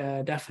way,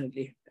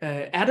 definitely.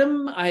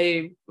 Adam,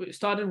 I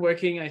started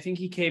working, I think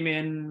he came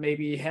in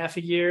maybe half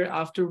a year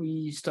after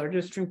we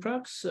started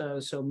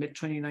Stringprox, so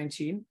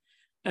mid-2019.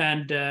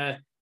 And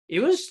it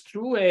was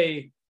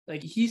through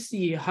he's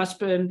the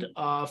husband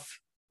of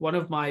one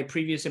of my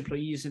previous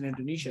employees in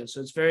Indonesia.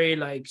 So it's very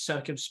like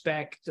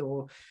circumspect,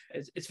 or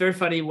it's very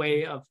funny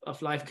way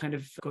of life kind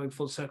of going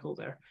full circle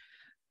there.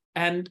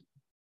 And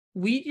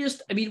we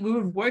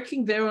were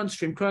working there on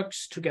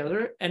Stringprox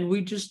together, and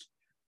we just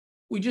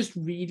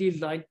really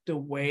liked the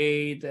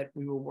way that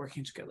we were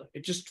working together.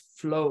 It just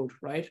flowed,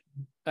 right?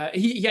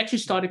 He actually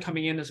started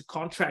coming in as a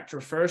contractor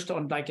first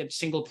on like a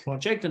single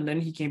project, and then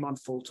he came on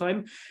full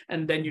time,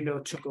 and then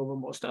took over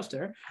more stuff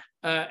there.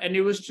 And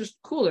it was just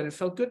cool, and it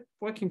felt good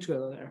working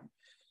together there.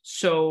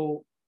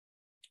 So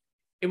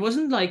it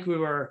wasn't like we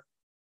were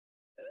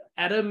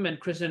Adam and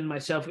Chris and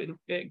myself.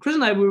 Chris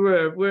and I, we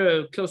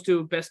were close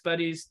to best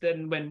buddies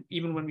then when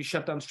we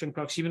shut down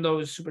Stringprox, even though it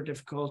was super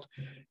difficult.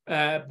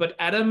 But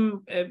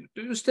Adam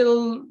was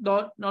still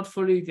not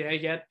fully there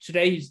yet.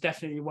 Today he's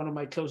definitely one of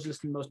my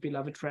closest and most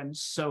beloved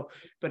friends. So,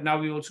 but now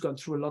we've also gone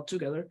through a lot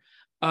together.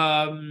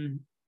 But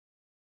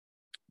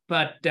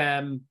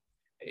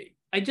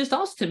I just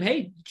asked him,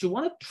 hey, do you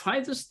want to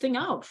try this thing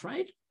out,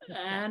 right?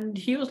 And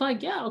he was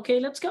like, yeah, okay,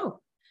 let's go.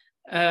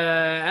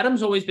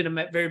 Adam's always been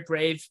a very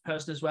brave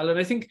person as well, and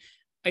I think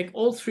like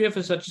all three of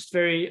us are just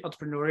very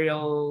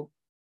entrepreneurial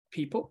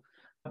people,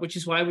 which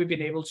is why we've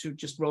been able to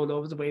just roll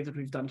over the way that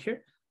we've done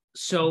here.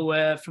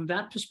 So from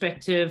that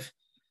perspective,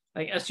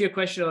 like as to your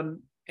question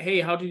on,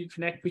 hey, how did you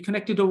connect? We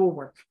connected over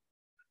work.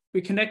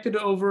 We connected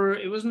over,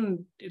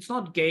 it's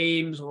not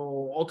games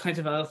or all kinds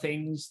of other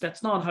things.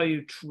 That's not how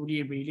you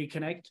truly, really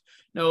connect.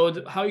 No,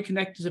 how you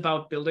connect is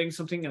about building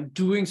something and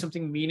doing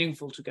something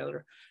meaningful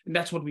together. And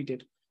that's what we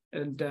did.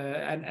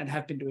 and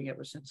have been doing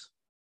ever since.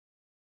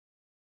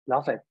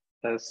 Love it.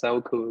 That's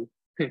so cool.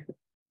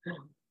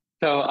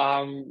 So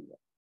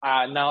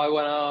now I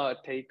want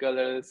to take a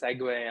little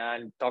segue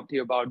and talk to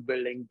you about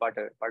building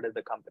Butter. Butter,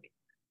 the company.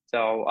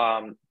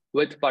 So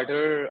with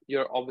Butter,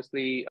 you're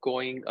obviously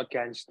going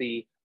against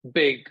the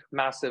big,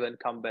 massive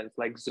incumbents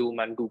like Zoom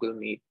and Google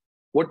Meet.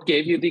 What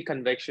gave you the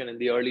conviction in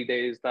the early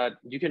days that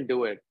you can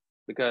do it?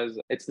 Because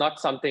it's not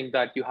something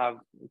that you have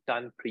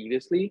done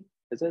previously,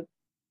 is it?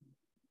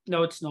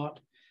 No, it's not.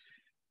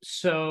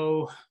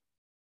 So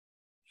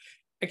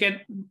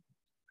again,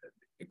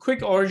 a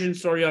quick origin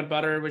story on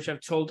Butter, which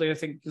I've told I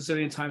think a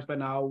zillion times by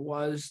now,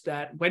 was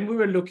that when we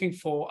were looking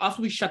for,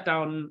 after we shut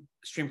down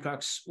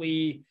Streamclux,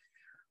 we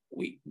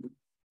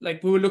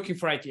were looking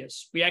for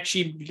ideas. We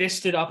actually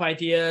listed up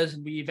ideas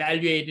and we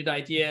evaluated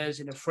ideas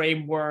in a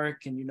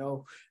framework, and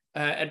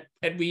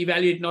and we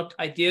evaluated not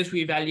ideas,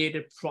 we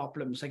evaluated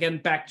problems. Again,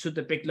 back to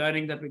the big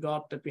learning that we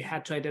got, that we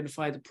had to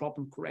identify the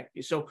problem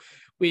correctly. So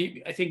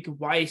I think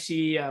Y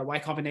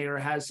Combinator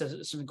has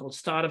something called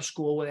Startup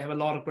School, where they have a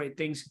lot of great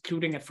things,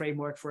 including a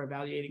framework for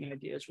evaluating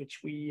ideas,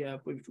 which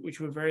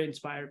we're very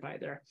inspired by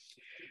there.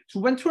 So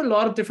we went through a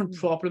lot of different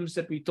problems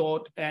that we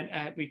thought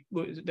that we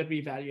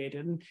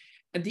evaluated.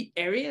 And the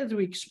area that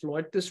we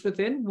explored this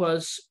within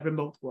was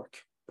remote work.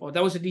 Or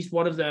that was at least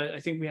one of the, I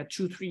think we had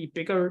 2-3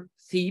 bigger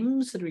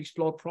themes that we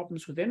explored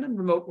problems within, and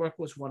remote work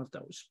was one of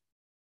those.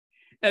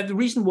 The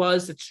reason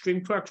was that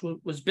Streamclux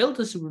was built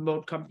as a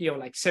remote company, or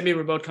like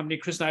semi-remote company.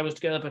 Chris and I was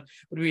together,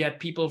 but we had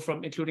people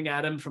from, including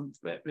Adam, who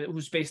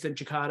was based in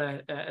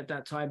Jakarta at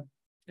that time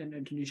in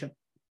Indonesia.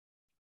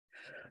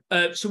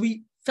 So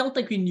we felt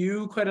like we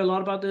knew quite a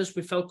lot about this.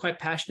 We felt quite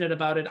passionate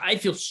about it. I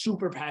feel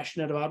super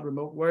passionate about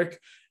remote work,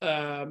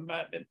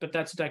 but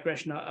that's a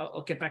digression.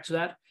 I'll get back to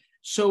that.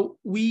 So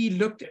we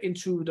looked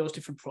into those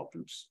different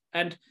problems.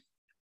 And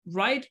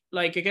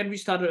again, we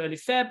started early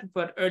Feb,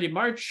 but early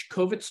March,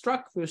 COVID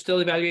struck. We were still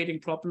evaluating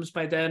problems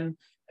by then.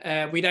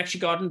 We'd actually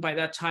gotten by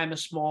that time a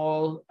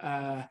small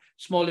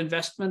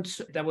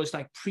investment that was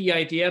like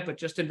pre-idea, but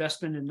just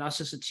investment in us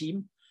as a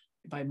team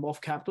by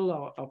Morph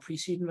Capital, our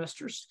pre-seed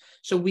investors.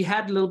 So we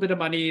had a little bit of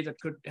money that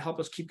could help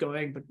us keep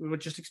going, but we were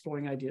just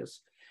exploring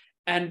ideas.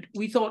 And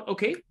we thought,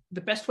 okay,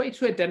 the best way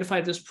to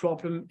identify this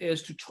problem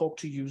is to talk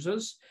to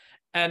users.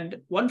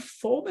 And one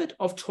format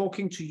of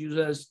talking to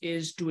users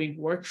is doing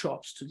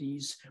workshops to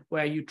these,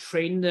 where you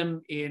train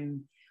them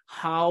in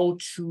how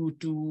to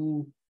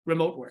do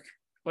remote work.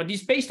 But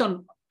these based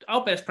on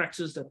our best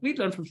practices that we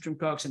learned from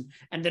Streamclux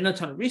and then a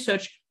ton of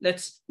research.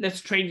 Let's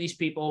train these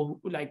people,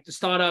 like the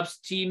startups,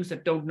 teams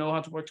that don't know how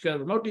to work together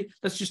remotely.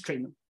 Let's just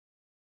train them.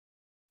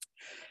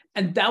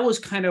 And that was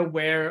kind of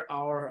where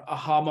our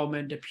aha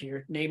moment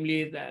appeared,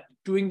 namely that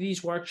doing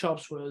these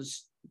workshops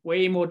was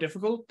way more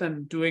difficult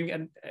than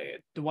doing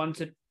the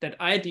ones that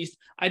I'd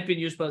been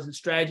used to in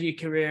strategy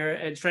career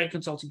and strategy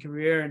consulting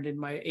career, and in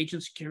my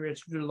agency career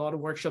to do a lot of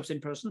workshops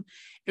in person.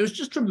 It was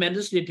just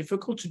tremendously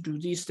difficult to do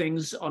these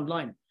things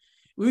online.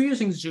 We were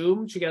using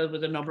Zoom together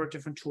with a number of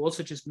different tools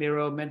such as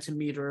Miro,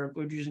 Mentimeter.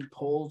 We were using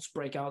polls,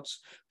 breakouts.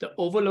 The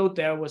overload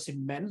there was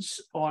immense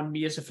on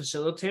me as a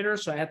facilitator,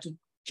 so I had to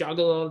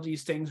juggle all of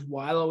these things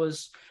while I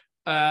was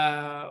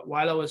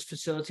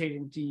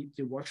facilitating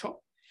the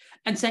workshop.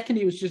 And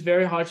secondly, it was just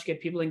very hard to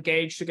get people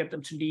engaged, to get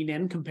them to lean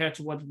in compared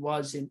to what it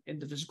was in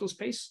the physical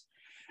space.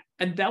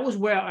 And that was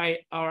where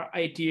our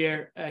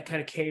idea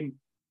kind of came.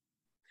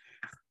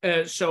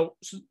 So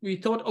we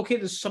thought, okay,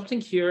 there's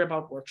something here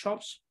about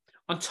workshops.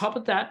 On top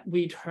of that,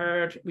 we'd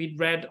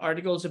read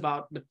articles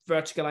about the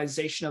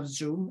verticalization of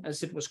Zoom,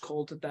 as it was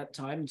called at that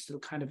time, and still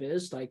kind of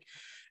is, like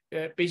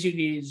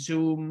basically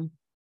Zoom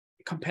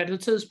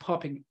competitors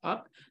popping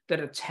up that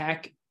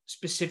attack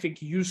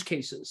specific use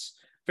cases,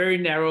 very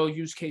narrow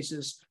use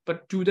cases,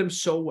 but do them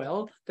so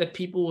well that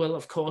people will,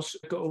 of course,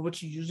 go over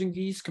to using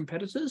these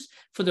competitors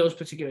for those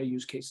particular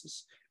use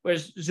cases.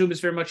 Whereas Zoom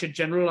is very much a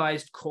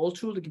generalized call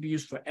tool that can be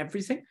used for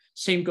everything.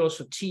 Same goes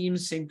for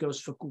Teams, same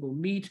goes for Google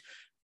Meet.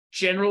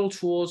 General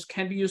tools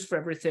can be used for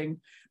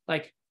everything.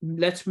 Like,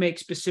 let's make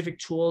specific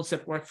tools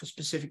that work for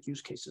specific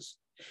use cases.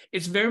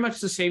 It's very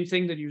much the same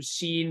thing that you've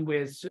seen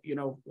with,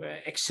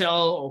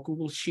 Excel or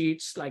Google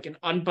Sheets, like an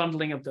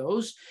unbundling of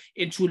those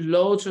into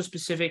loads of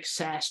specific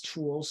SaaS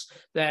tools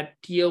that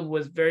deal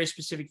with very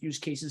specific use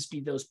cases,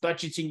 be those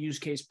budgeting use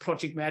case,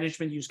 project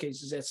management use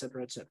cases, et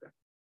cetera, et cetera.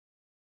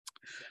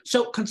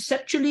 So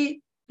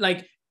conceptually,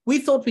 like, we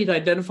thought we'd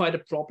identified a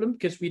problem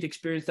because we'd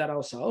experienced that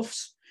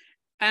ourselves.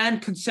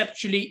 And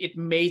conceptually, it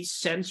made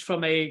sense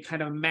from a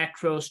kind of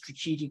macro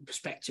strategic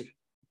perspective.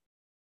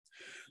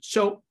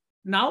 So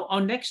now our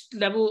next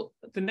level,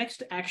 the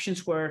next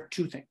actions were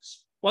two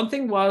things. One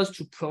thing was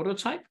to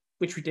prototype,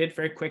 which we did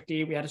very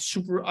quickly. We had a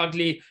super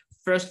ugly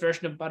first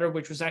version of Butter,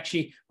 which was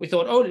actually, we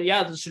thought, oh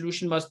yeah, the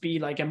solution must be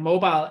like a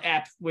mobile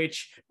app,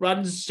 which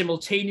runs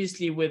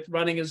simultaneously with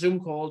running a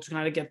Zoom call to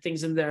kind of get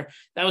things in there.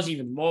 That was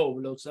even more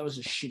overload, so that was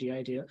a shitty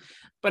idea.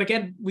 But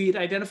again, we had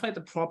identified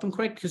the problem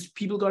correct because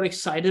people got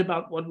excited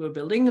about what we were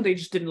building and they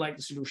just didn't like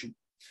the solution.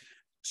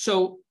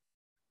 So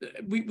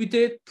we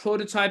did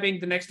prototyping.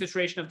 The next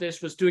iteration of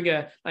this was doing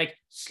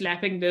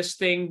slapping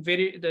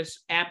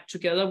this app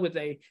together with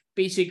a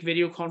basic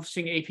video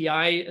conferencing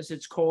API, as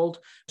it's called.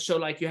 So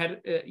like you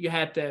had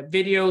the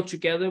video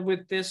together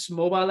with this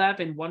mobile app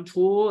in one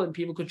tool, and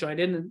people could join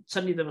in, and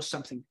suddenly there was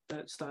something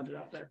that started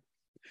out there.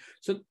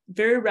 So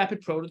very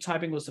rapid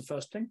prototyping was the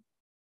first thing,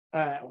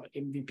 or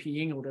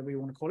MVPing, or whatever you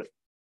want to call it.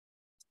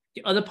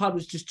 The other part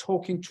was just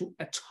talking to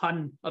a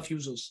ton of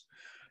users.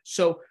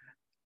 So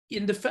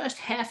in the first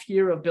half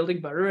year of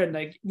building Butter, and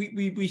like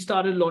we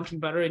started launching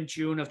Butter in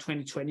June of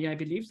 2020, I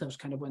believe. That was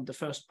kind of when the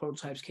first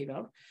prototypes came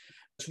out.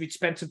 So we'd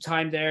spent some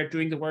time there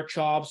doing the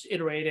workshops,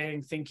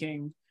 iterating,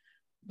 thinking,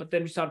 but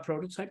then we started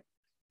prototype.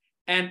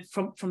 And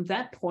from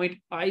that point,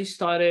 I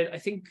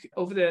think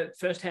over the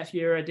first half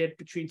year, I did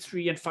between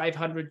 300 and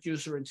 500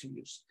 user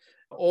interviews,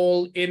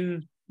 all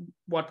in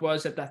what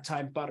was at that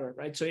time Butter,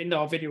 right? So in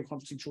our video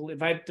conferencing tool,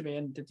 invited them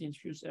in, did the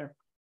interviews there.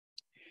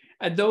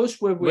 And those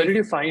were where did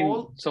you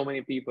find so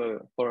many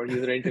people for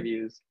user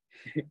interviews?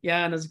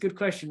 Yeah, and that's a good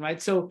question,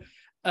 right? So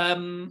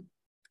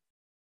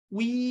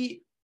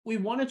we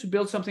wanted to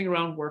build something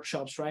around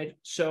workshops, right?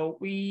 So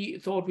we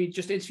thought we'd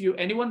just interview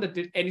anyone that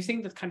did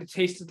anything that kind of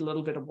tasted a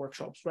little bit of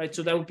workshops, right?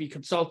 So that would be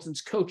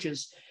consultants,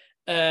 coaches,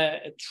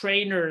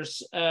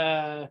 trainers,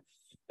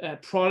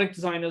 product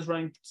designers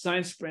running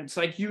design sprints,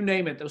 like you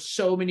name it. There's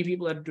so many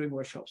people that are doing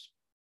workshops.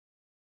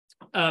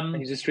 And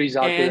you just reached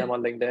out to them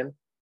on LinkedIn?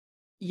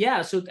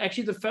 Yeah, so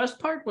actually the first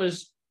part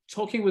was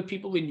talking with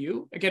people we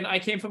knew. Again, I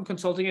came from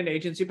consulting and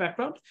agency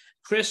background.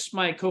 Chris,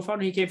 my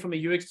co-founder, he came from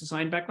a UX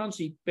design background.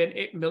 So he's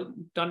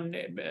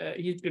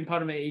been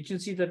part of an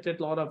agency that did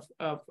a lot of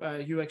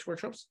UX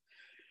workshops.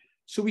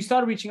 So we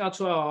started reaching out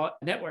to our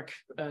network,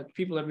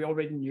 people that we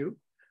already knew,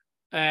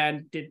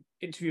 and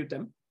interviewed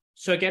them.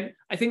 So again,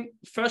 I think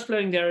first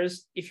learning there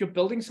is, if you're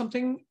building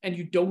something and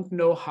you don't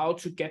know how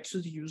to get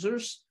to the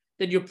users,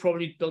 then you're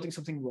probably building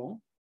something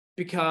wrong,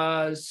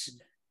 because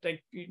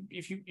like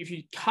if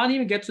you can't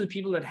even get to the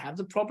people that have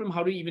the problem,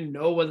 how do you even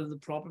know whether the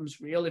problem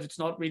is real? If it's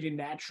not really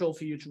natural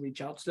for you to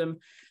reach out to them,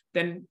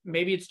 then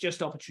maybe it's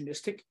just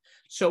opportunistic.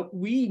 So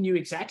we knew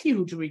exactly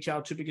who to reach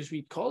out to, because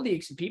we'd call the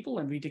exit people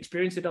and we'd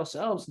experienced it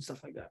ourselves and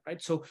stuff like that,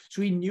 right? So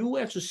we knew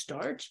where to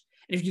start.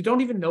 And if you don't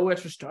even know where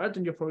to start,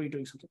 then you're probably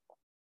doing something wrong.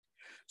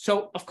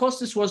 So of course,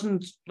 this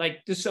wasn't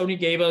like, this only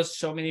gave us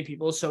so many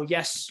people. So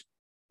yes,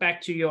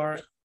 back to your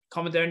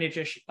comment there,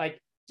 Nitish,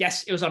 like,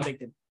 yes, it was on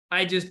LinkedIn.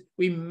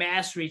 We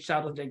mass reached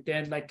out on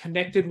LinkedIn, like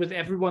connected with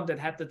everyone that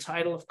had the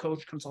title of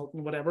coach,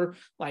 consultant, whatever,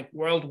 like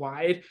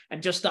worldwide,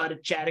 and just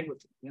started chatting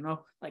with them,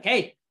 like,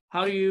 hey,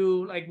 how do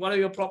you, like, what are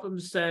your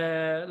problems?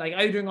 Like,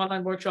 are you doing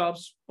online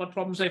workshops? What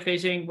problems are you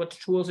facing? What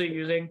tools are you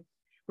using?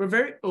 We're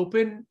very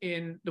open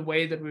in the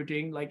way that we're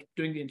doing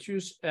the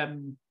interviews.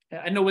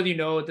 I know whether you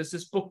know, there's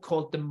this book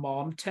called The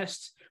Mom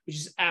Test, which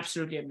is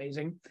absolutely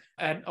amazing,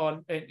 and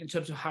in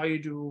terms of how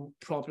you do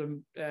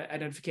problem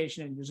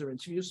identification and user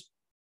interviews.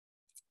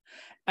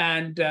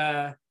 And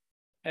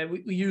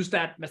we use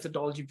that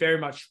methodology very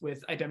much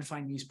with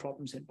identifying these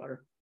problems in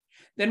Butter.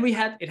 Then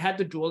it had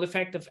the dual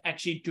effect of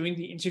actually doing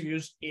the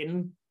interviews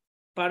in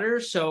Butter.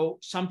 So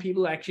some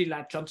people actually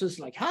latched onto this,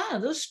 like,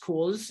 this is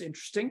cool, this is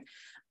interesting.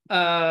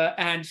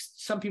 And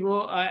some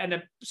people,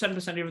 and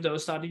 7% of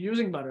those started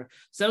using Butter.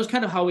 So that was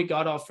kind of how we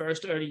got our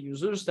first early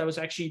users. That was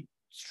actually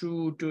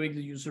through doing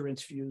the user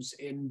interviews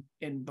in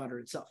Butter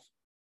itself.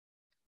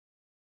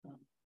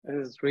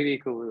 This is really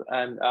cool.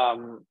 And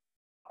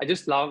I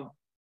just love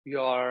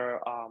your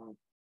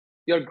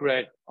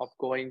grit of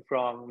going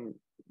from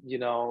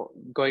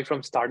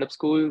startup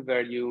school,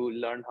 where you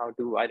learn how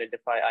to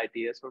identify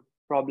ideas for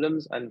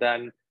problems, and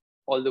then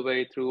all the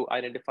way through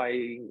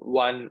identifying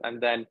one and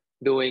then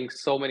doing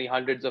so many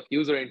hundreds of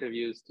user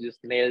interviews to just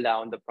nail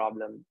down the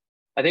problem.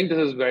 I think this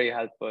is very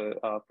helpful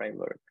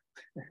framework.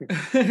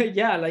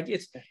 Yeah, like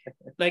it's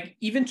like,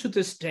 even to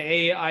this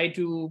day, I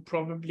do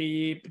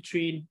probably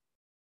between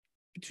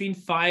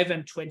 5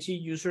 and 20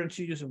 user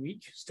interviews a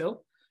week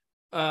still,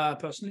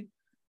 personally.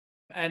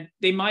 And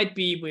they might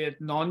be with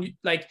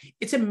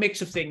it's a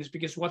mix of things,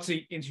 because what's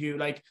the interview?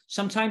 Like,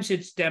 sometimes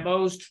it's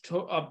demos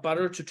of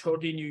Butter to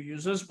totally new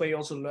users, where you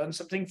also learn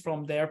something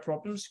from their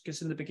problems,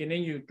 because in the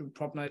beginning you do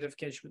problem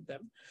identification with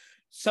them.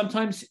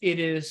 Sometimes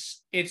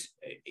it's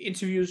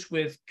interviews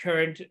with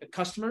current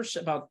customers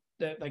about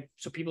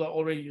so people are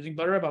already using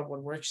Butter, about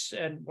what works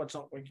and what's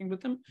not working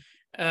with them.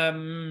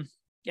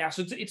 Yeah,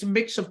 so it's a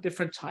mix of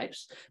different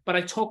types, but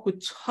I talk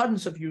with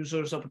tons of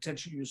users or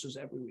potential users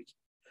every week.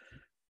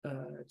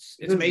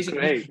 It's amazing.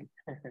 Great.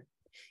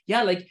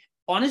 Yeah, like,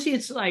 honestly,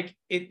 it's like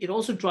it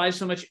also drives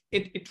so much.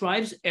 It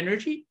drives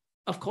energy.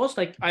 Of course,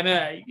 like,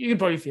 you can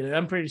probably feel it.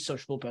 I'm a pretty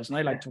sociable person.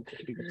 I like to talk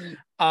to people.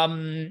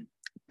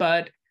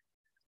 But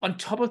on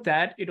top of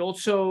that, it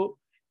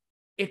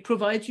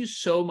provides you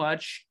so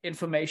much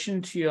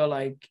information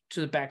to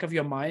the back of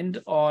your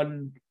mind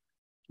on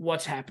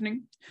what's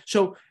happening.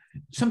 So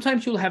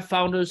sometimes you'll have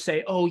founders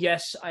say, oh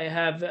yes, I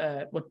have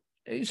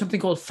something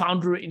called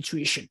founder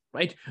intuition,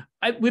 right?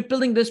 We're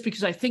building this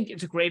because I think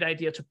it's a great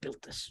idea to build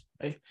this,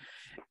 right?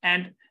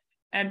 And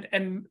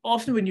And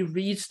often when you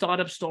read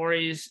startup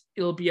stories,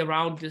 it'll be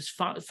around this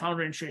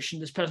founder intuition.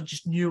 This person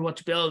just knew what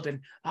to build, and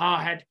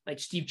had like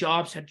Steve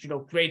Jobs had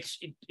great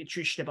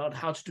intuition about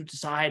how to do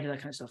design and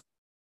that kind of stuff.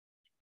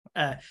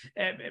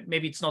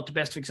 Maybe it's not the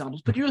best of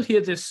examples, but you'll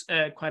hear this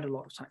quite a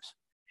lot of times.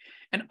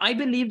 And I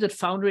believe that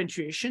founder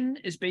intuition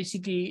is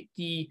basically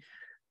the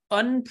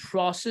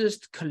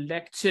unprocessed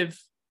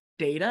collective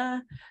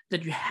data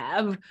that you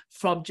have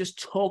from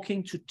just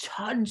talking to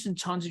tons and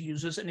tons of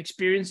users and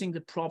experiencing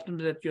the problem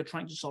that you're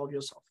trying to solve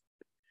yourself.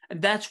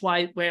 And that's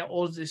where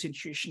all of this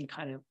intuition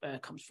kind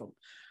of comes from.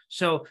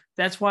 So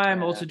that's why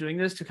I'm also doing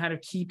this, to kind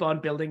of keep on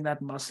building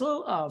that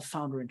muscle of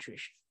founder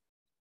intuition.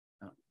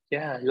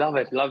 Yeah, love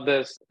it. Love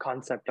this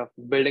concept of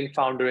building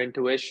founder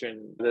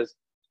intuition, this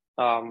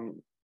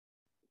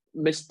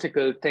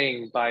mystical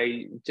thing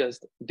by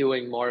just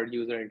doing more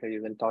user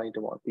interviews and talking to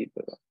more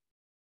people.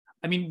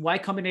 I mean, Y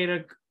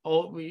Combinator,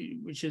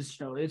 which is,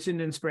 it's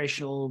an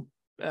inspirational,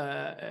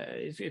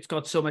 it's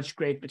got so much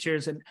great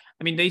materials. And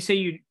I mean, they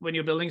say when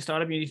you're building a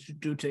startup, you need to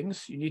do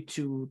things. You need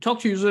to talk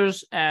to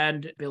users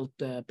and build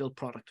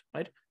product,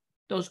 right?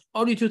 Those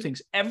only two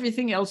things.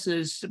 Everything else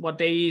is what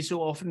they so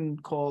often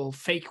call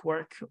fake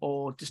work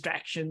or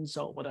distractions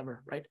or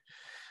whatever, right?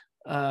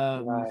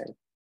 Right.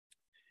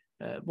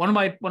 One of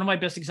my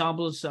best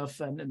examples of,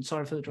 and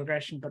sorry for the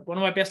digression, but one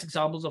of my best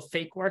examples of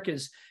fake work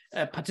is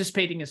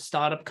participating in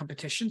startup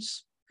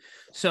competitions.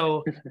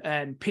 So,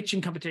 and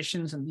pitching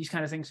competitions and these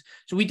kind of things.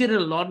 So we did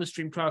it a lot with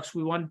Stream Trucks.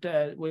 We won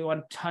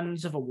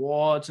tons of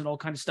awards and all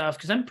kinds of stuff,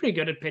 because I'm pretty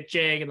good at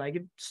pitching, and like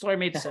the story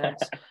made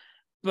sense.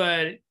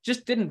 But it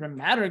just didn't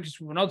matter, because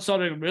we were not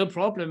solving a real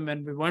problem,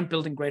 and we weren't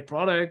building great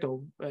product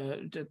or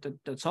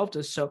that solved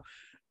this. So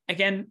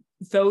again,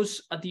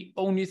 those are the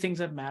only things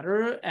that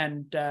matter.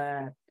 And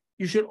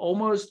you should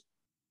almost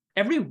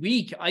every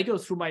week, I go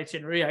through my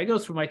itinerary, I go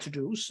through my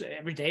to-dos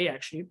every day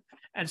actually,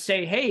 and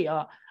say, hey,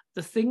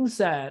 the things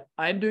that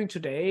I'm doing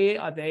today,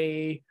 are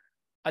they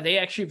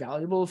actually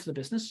valuable for the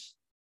business?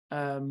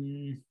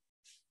 Sometimes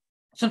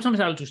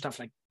I'll do stuff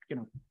like,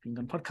 being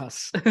on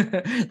podcasts.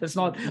 That's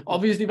not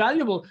obviously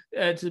valuable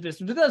to the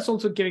business, but that's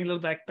also giving a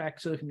little back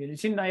to the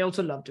community. And I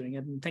also love doing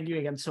it. And thank you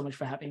again so much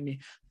for having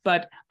me.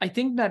 But I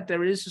think that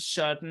there is a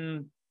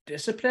certain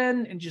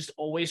discipline in just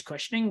always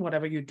questioning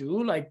whatever you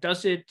do. Like,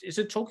 is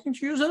it talking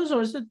to users,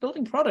 or is it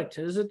building product?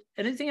 Is it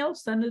anything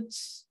else? Then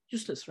it's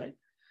useless, right?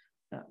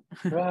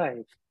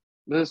 Right.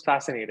 This is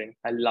fascinating.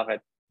 I love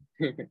it.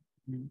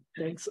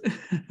 Thanks.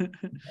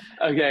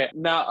 Okay,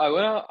 now I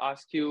want to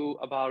ask you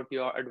about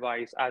your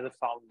advice as a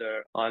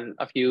founder on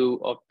a few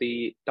of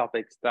the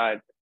topics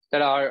that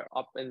are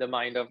up in the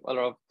mind of a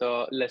lot of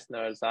the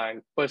listeners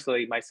and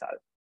personally myself.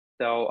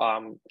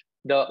 So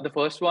the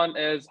first one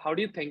is, how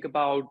do you think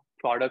about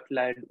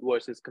product-led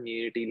versus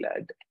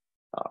community-led?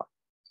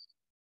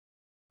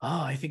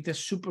 I think they're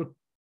super.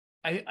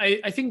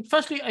 I think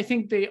firstly, I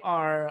think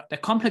they're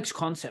complex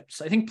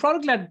concepts. I think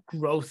product-led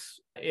growth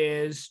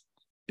is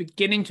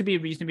beginning to be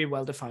reasonably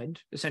well defined.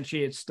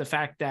 Essentially, it's the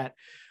fact that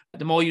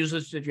the more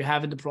users that you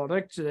have in the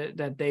product,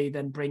 that they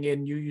then bring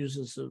in new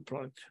users to the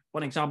product.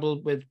 One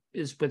example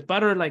is with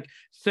Butter, like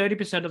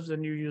 30% of the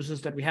new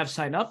users that we have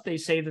sign up, they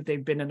say that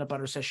they've been in a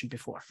Butter session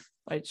before,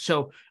 right?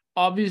 So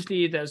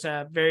obviously there's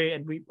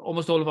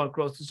almost all of our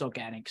growth is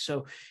organic.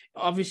 So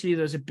obviously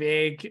there's a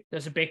big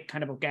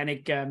kind of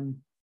organic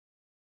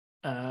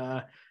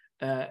a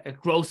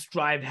growth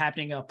drive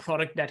happening, a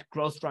product-led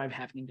growth drive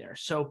happening there.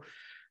 So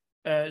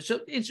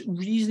it's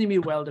reasonably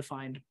well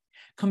defined.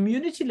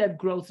 Community-led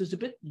growth is a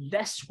bit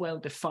less well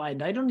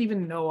defined. I don't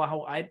even know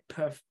how I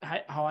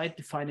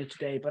define it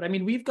today. But I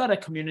mean, we've got a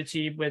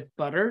community with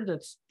Butter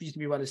that's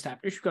reasonably well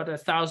established. We've got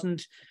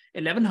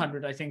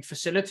 1,100, I think,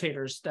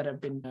 facilitators that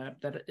have been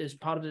that is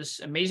part of this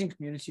amazing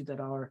community that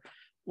our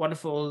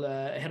wonderful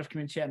head of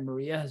community, Anne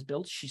Maria, has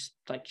built. She's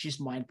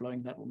mind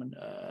blowing, that woman.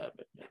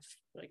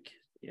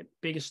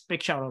 Big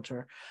shout out to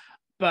her.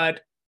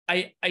 But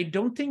I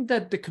don't think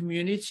that the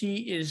community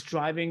is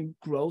driving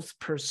growth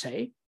per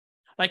se.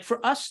 Like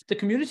for us, the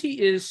community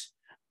is,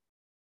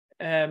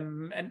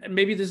 and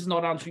maybe this is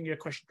not answering your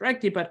question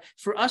directly, but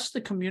for us,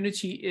 the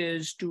community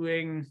is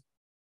doing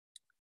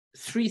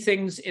three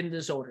things in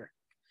this order.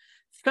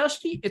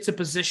 Firstly, it's a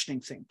positioning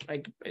thing,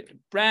 like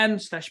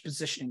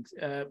brand/positioning,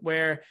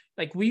 where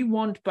like we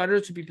want Butter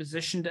to be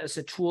positioned as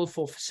a tool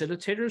for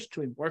facilitators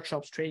doing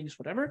workshops, trainings,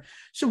 whatever.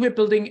 So we're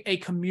building a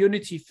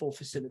community for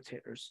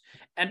facilitators.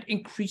 And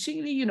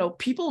increasingly,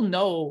 people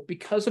know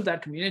because of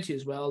that community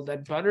as well,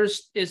 that Butter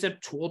is a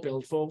tool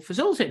built for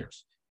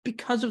facilitators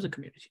because of the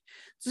community.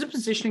 This is a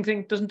positioning thing.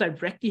 It doesn't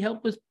directly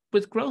help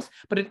with growth,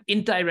 but it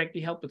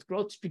indirectly helps with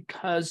growth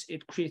because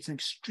it creates an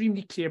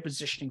extremely clear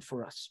positioning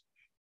for us.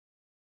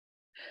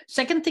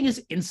 Second thing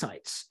is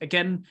insights.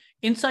 Again,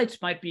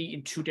 insights might be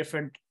in two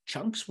different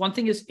chunks. One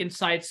thing is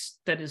insights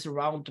that is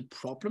around the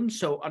problem.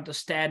 So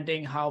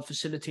understanding how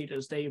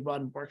facilitators, they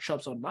run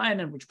workshops online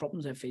and which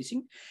problems they're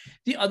facing.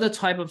 The other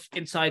type of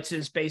insights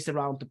is based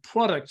around the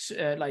products,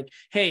 like,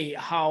 hey,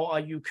 how are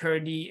you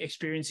currently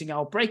experiencing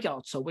our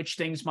breakouts? So which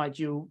things might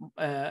you,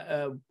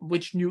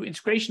 which new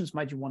integrations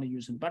might you want to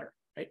use in Butter,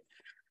 right?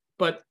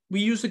 But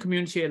we use the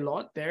community a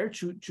lot there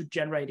to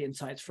generate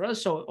insights for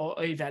us, or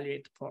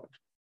evaluate the product.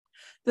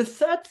 The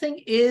third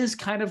thing is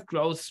kind of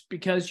growth,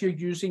 because you're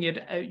using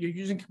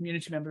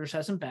community members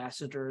as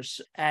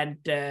ambassadors, and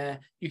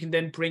you can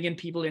then bring in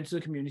people into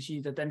the community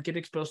that then get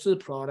exposed to the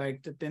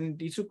product, that then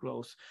leads to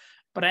growth.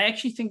 But I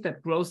actually think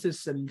that growth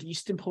is the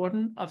least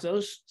important of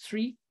those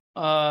three,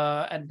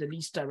 and the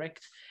least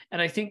direct.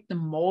 And I think the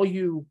more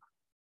you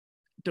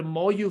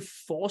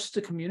force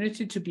the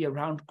community to be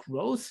around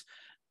growth,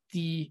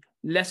 the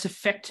less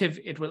effective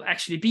it will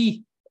actually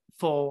be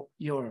for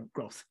your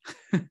growth.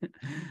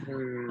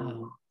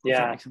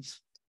 Yeah.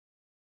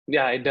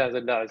 Yeah, it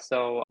does.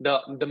 So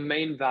the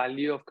main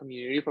value of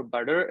community for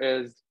Butter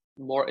is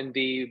more in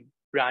the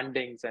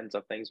branding sense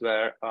of things,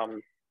 where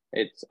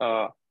it's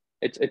a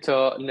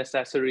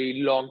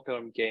necessary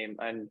long-term game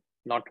and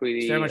not really.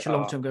 It's very much a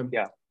long-term game.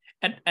 Yeah.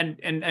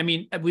 And I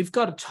mean, we've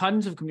got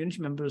tons of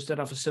community members that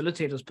are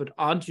facilitators but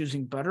aren't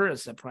using Butter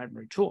as their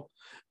primary tool.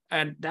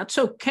 And that's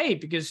okay,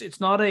 because it's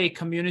not a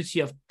community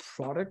of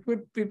product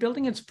we're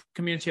building, it's a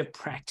community of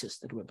practice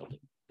that we're building,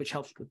 which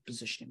helps with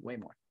positioning way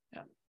more.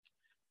 Yeah.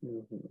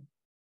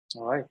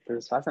 All right,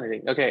 this is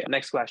fascinating. Okay,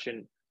 next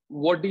question.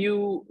 What do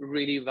you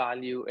really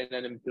value in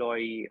an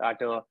employee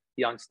at a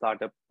young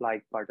startup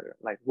like Butter?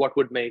 Like, what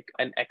would make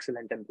an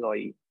excellent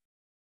employee?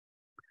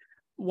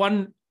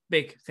 One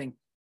big thing,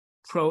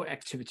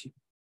 proactivity.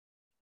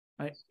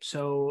 Right.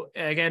 So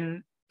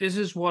again, this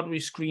is what we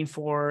screen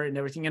for and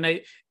everything.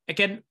 And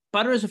again,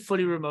 Butter is a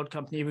fully remote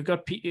company. We've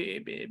got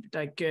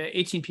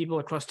 18 people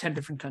across 10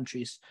 different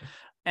countries.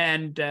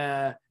 And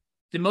the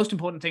most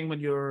important thing when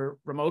you're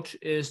remote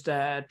is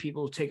that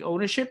people take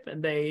ownership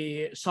and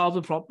they solve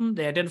the problem.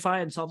 They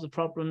identify and solve the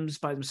problems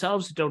by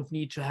themselves. They don't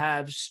need to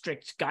have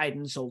strict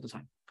guidance all the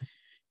time.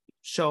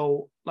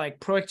 So like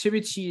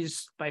proactivity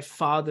is by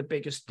far the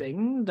biggest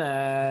thing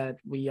that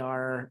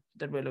we're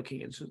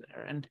looking into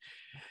there. And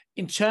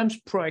in terms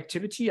of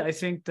proactivity, I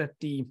think that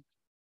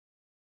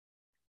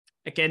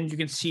again, you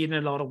can see it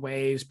in a lot of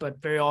ways,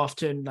 but very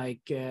often,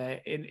 like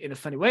in a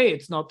funny way,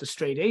 it's not the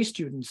straight A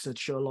students that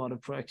show a lot of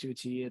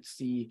proactivity. It's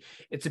the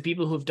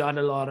people who've done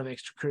a lot of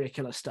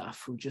extracurricular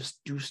stuff, who just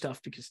do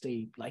stuff because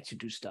they like to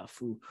do stuff,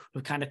 who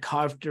kind of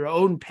carved their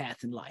own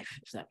path in life,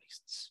 if that makes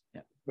sense.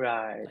 Yeah.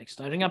 Right. Like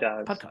starting up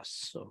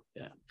podcasts. So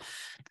yeah.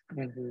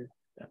 Mm-hmm.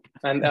 Yeah.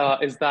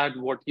 And is that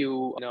what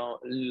you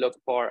look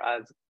for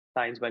as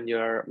signs when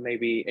you're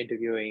maybe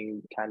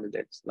interviewing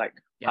candidates? Like,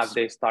 yes, have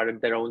they started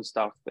their own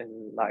stuff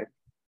in life?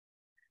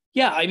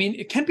 Yeah, I mean,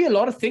 it can be a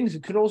lot of things.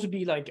 It could also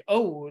be like,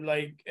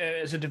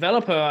 as a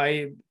developer,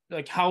 I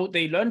like how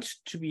they learned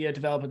to be a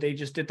developer. They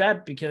just did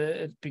that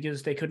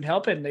because they couldn't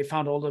help it, and they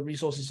found all the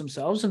resources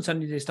themselves, and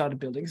suddenly they started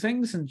building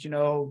things, and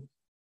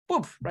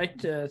poof, right?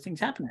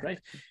 Things happened, right?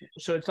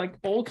 So it's like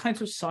all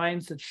kinds of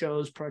signs that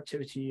shows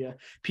productivity.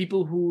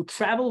 People who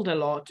traveled a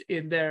lot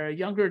in their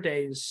younger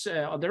days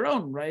on their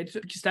own, right?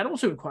 Because that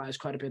also requires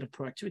quite a bit of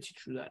productivity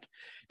through that.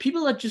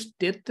 People that just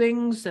did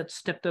things that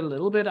stepped a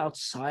little bit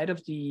outside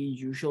of the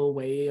usual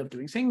way of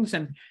doing things,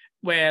 and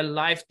where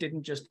life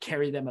didn't just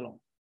carry them along.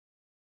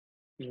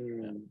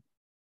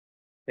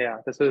 Yeah,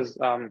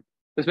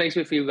 this makes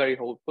me feel very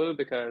hopeful,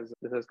 because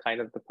this is kind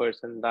of the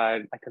person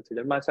that I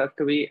consider myself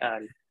to be,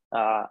 and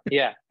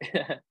yeah.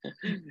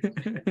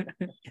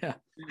 Yeah.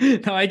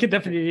 No, I can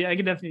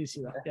definitely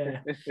see that. Yeah.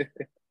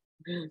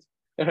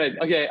 All right.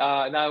 Okay.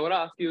 Now I want to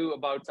ask you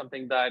about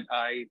something that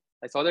I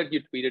saw that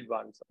you tweeted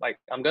once. Like,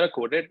 I'm gonna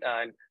quote it,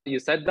 and you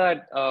said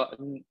that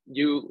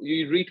you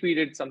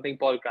retweeted something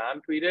Paul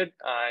Graham tweeted,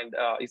 and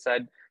he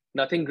said,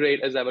 "Nothing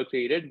great is ever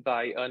created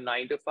by a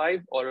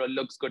 9-to-5 or a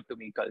looks good to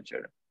me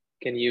culture."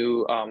 Can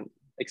you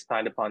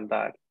expand upon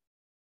that?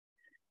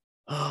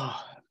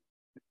 Oh.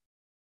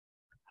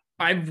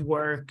 I've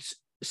worked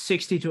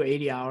 60 to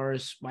 80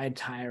 hours my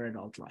entire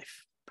adult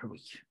life per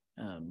week.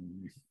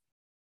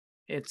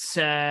 It's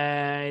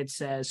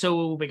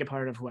so big a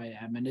part of who I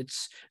am, and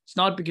it's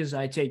not because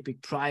I take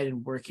big pride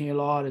in working a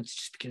lot. It's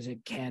just because I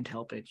can't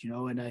help it,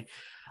 And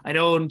I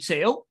don't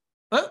say, "Oh,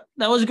 well,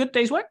 that was a good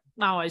day's work.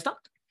 Now I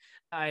stopped."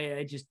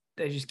 I just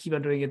keep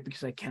on doing it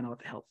because I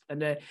cannot help,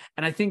 and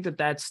I think that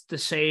that's the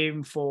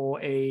same for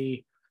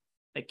an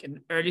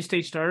early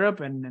stage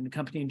startup and a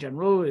company in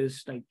general.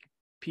 Is like,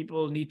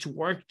 people need to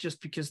work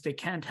just because they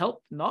can't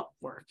help not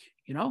work,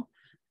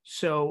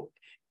 So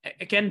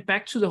again,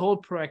 back to the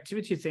whole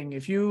proactivity thing.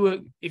 If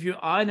you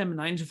are in a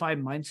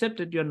 9-to-5 mindset,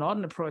 that you're not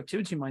in a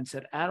proactivity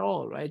mindset at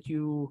all, right?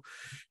 You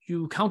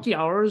count the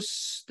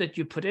hours that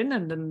you put in,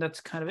 and then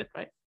that's kind of it,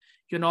 right?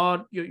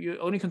 You're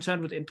only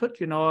concerned with input.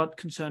 You're not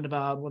concerned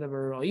about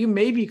whatever, or you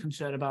may be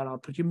concerned about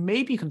output. You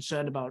may be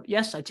concerned about,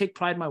 yes, I take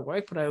pride in my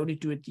work, but I only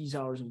do it these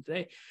hours of the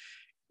day.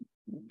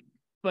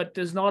 but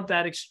there's not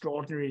that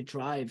extraordinary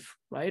drive,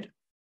 right?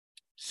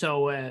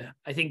 So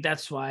I think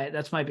that's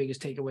my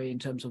biggest takeaway in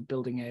terms of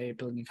building a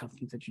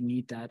company, that you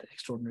need that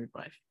extraordinary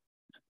drive.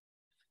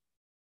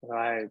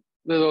 Right.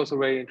 This is also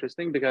very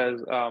interesting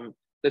because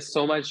there's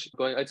so much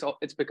going.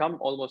 It's become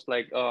almost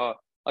like a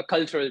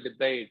cultural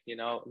debate,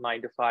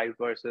 9 to 5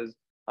 versus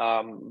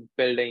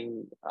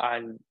building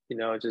and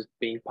just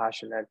being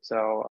passionate.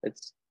 So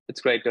it's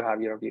great to have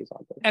your views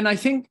on this. And I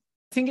think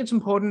it's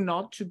important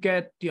not to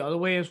get the other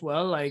way as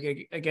well.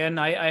 Like, again,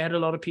 I had a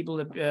lot of people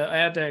that I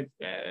had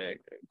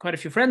quite a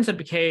few friends that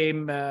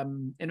became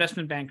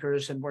investment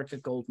bankers and worked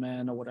at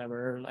Goldman or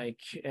whatever, like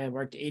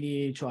worked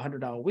 80 to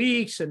 100-hour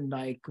weeks and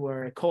like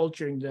were called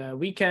during the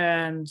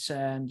weekends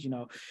and,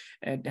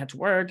 and had to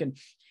work. And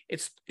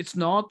it's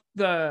not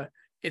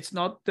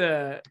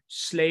the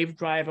slave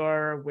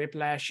driver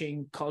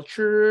whiplashing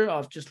culture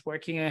of just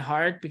working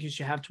hard because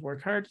you have to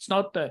work hard. It's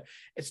not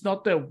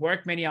the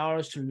work many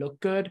hours to look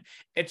good.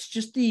 It's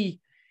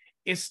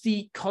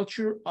the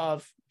culture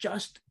of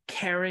just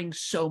caring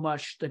so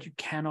much that you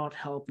cannot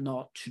help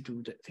not to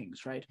do the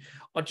things, right?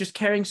 Or just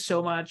caring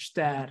so much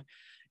that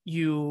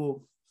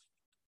you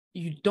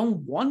don't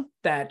want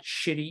that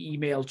shitty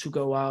email to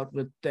go out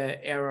with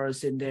the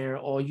errors in there,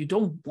 or you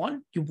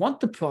want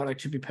the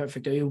product to be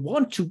perfect, or you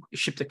want to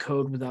ship the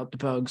code without the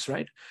bugs,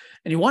 right?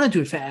 And you want to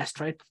do it fast,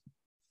 right?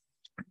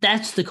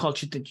 That's the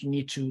culture that you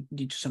need to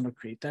somehow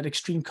create, that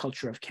extreme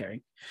culture of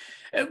caring,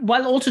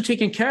 while also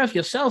taking care of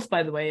yourself,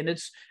 by the way. And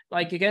it's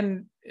like,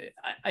 again,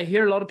 I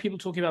hear a lot of people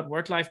talking about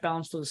work-life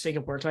balance for the sake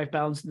of work-life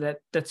balance.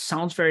 That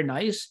sounds very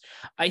nice.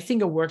 I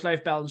think a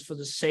work-life balance for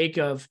the sake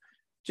of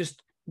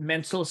just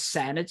mental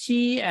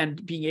sanity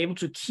and being able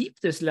to keep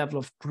this level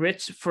of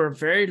grit for a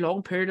very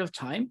long period of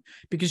time,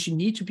 because you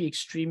need to be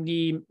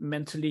extremely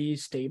mentally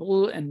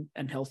stable and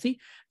healthy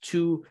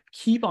to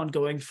keep on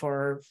going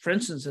for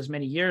instance, as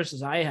many years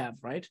as I have,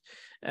 right?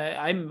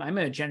 I'm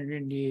a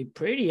genuinely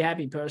pretty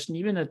happy person,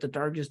 even at the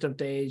darkest of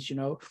days,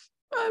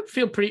 I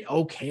feel pretty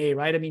okay,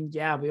 right? I mean,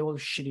 yeah, we all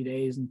have shitty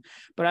days,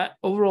 but I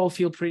overall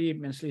feel pretty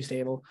mentally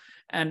stable.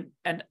 And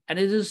it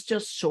is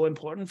just so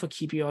important for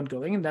keeping on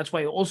going. And that's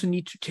why you also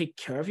need to take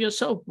care of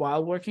yourself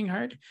while working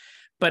hard.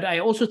 But I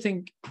also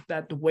think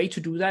that the way to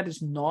do that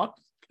is not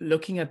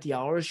looking at the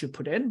hours you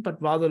put in, but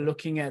rather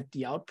looking at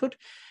the output.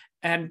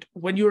 And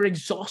when you're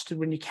exhausted,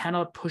 when you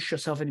cannot push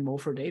yourself anymore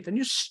for a day, then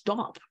you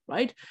stop,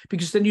 right?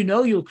 Because then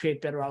you'll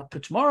create better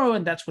output tomorrow,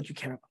 and that's what you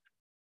care about.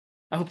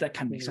 I hope that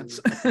kind of makes sense.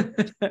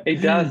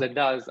 It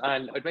does.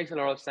 And it makes a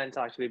lot of sense,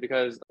 actually,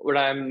 because what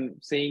I'm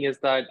seeing is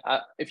that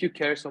if you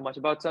care so much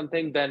about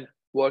something, then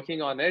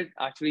working on it,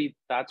 actually,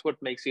 that's what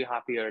makes you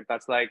happier.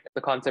 That's like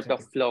the concept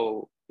of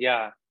flow.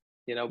 Yeah.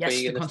 Yes,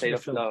 being in the state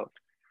of flow.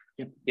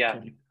 Yep, yeah.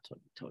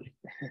 Totally.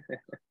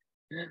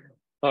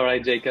 All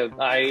right, Jacob,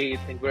 I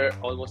think we're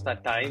almost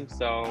at time.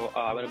 So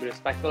I want to be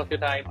respectful of your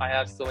time. I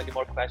have so many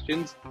more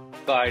questions,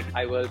 but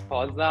I will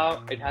pause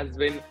now. It has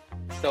been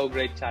so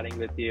great chatting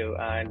with you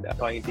and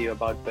talking to you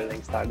about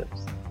building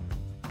startups.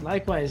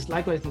 Likewise,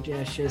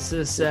 Nijesh. This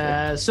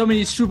is so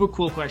many super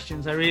cool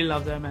questions. I really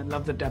love them and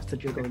love the depth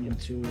that you're going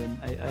into.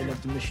 And I love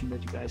the mission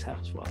that you guys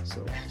have as well.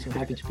 So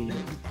happy to be here.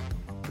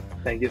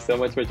 Thank you so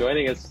much for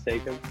joining us,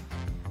 Jacob.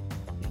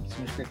 Thank you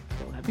so much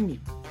for having me.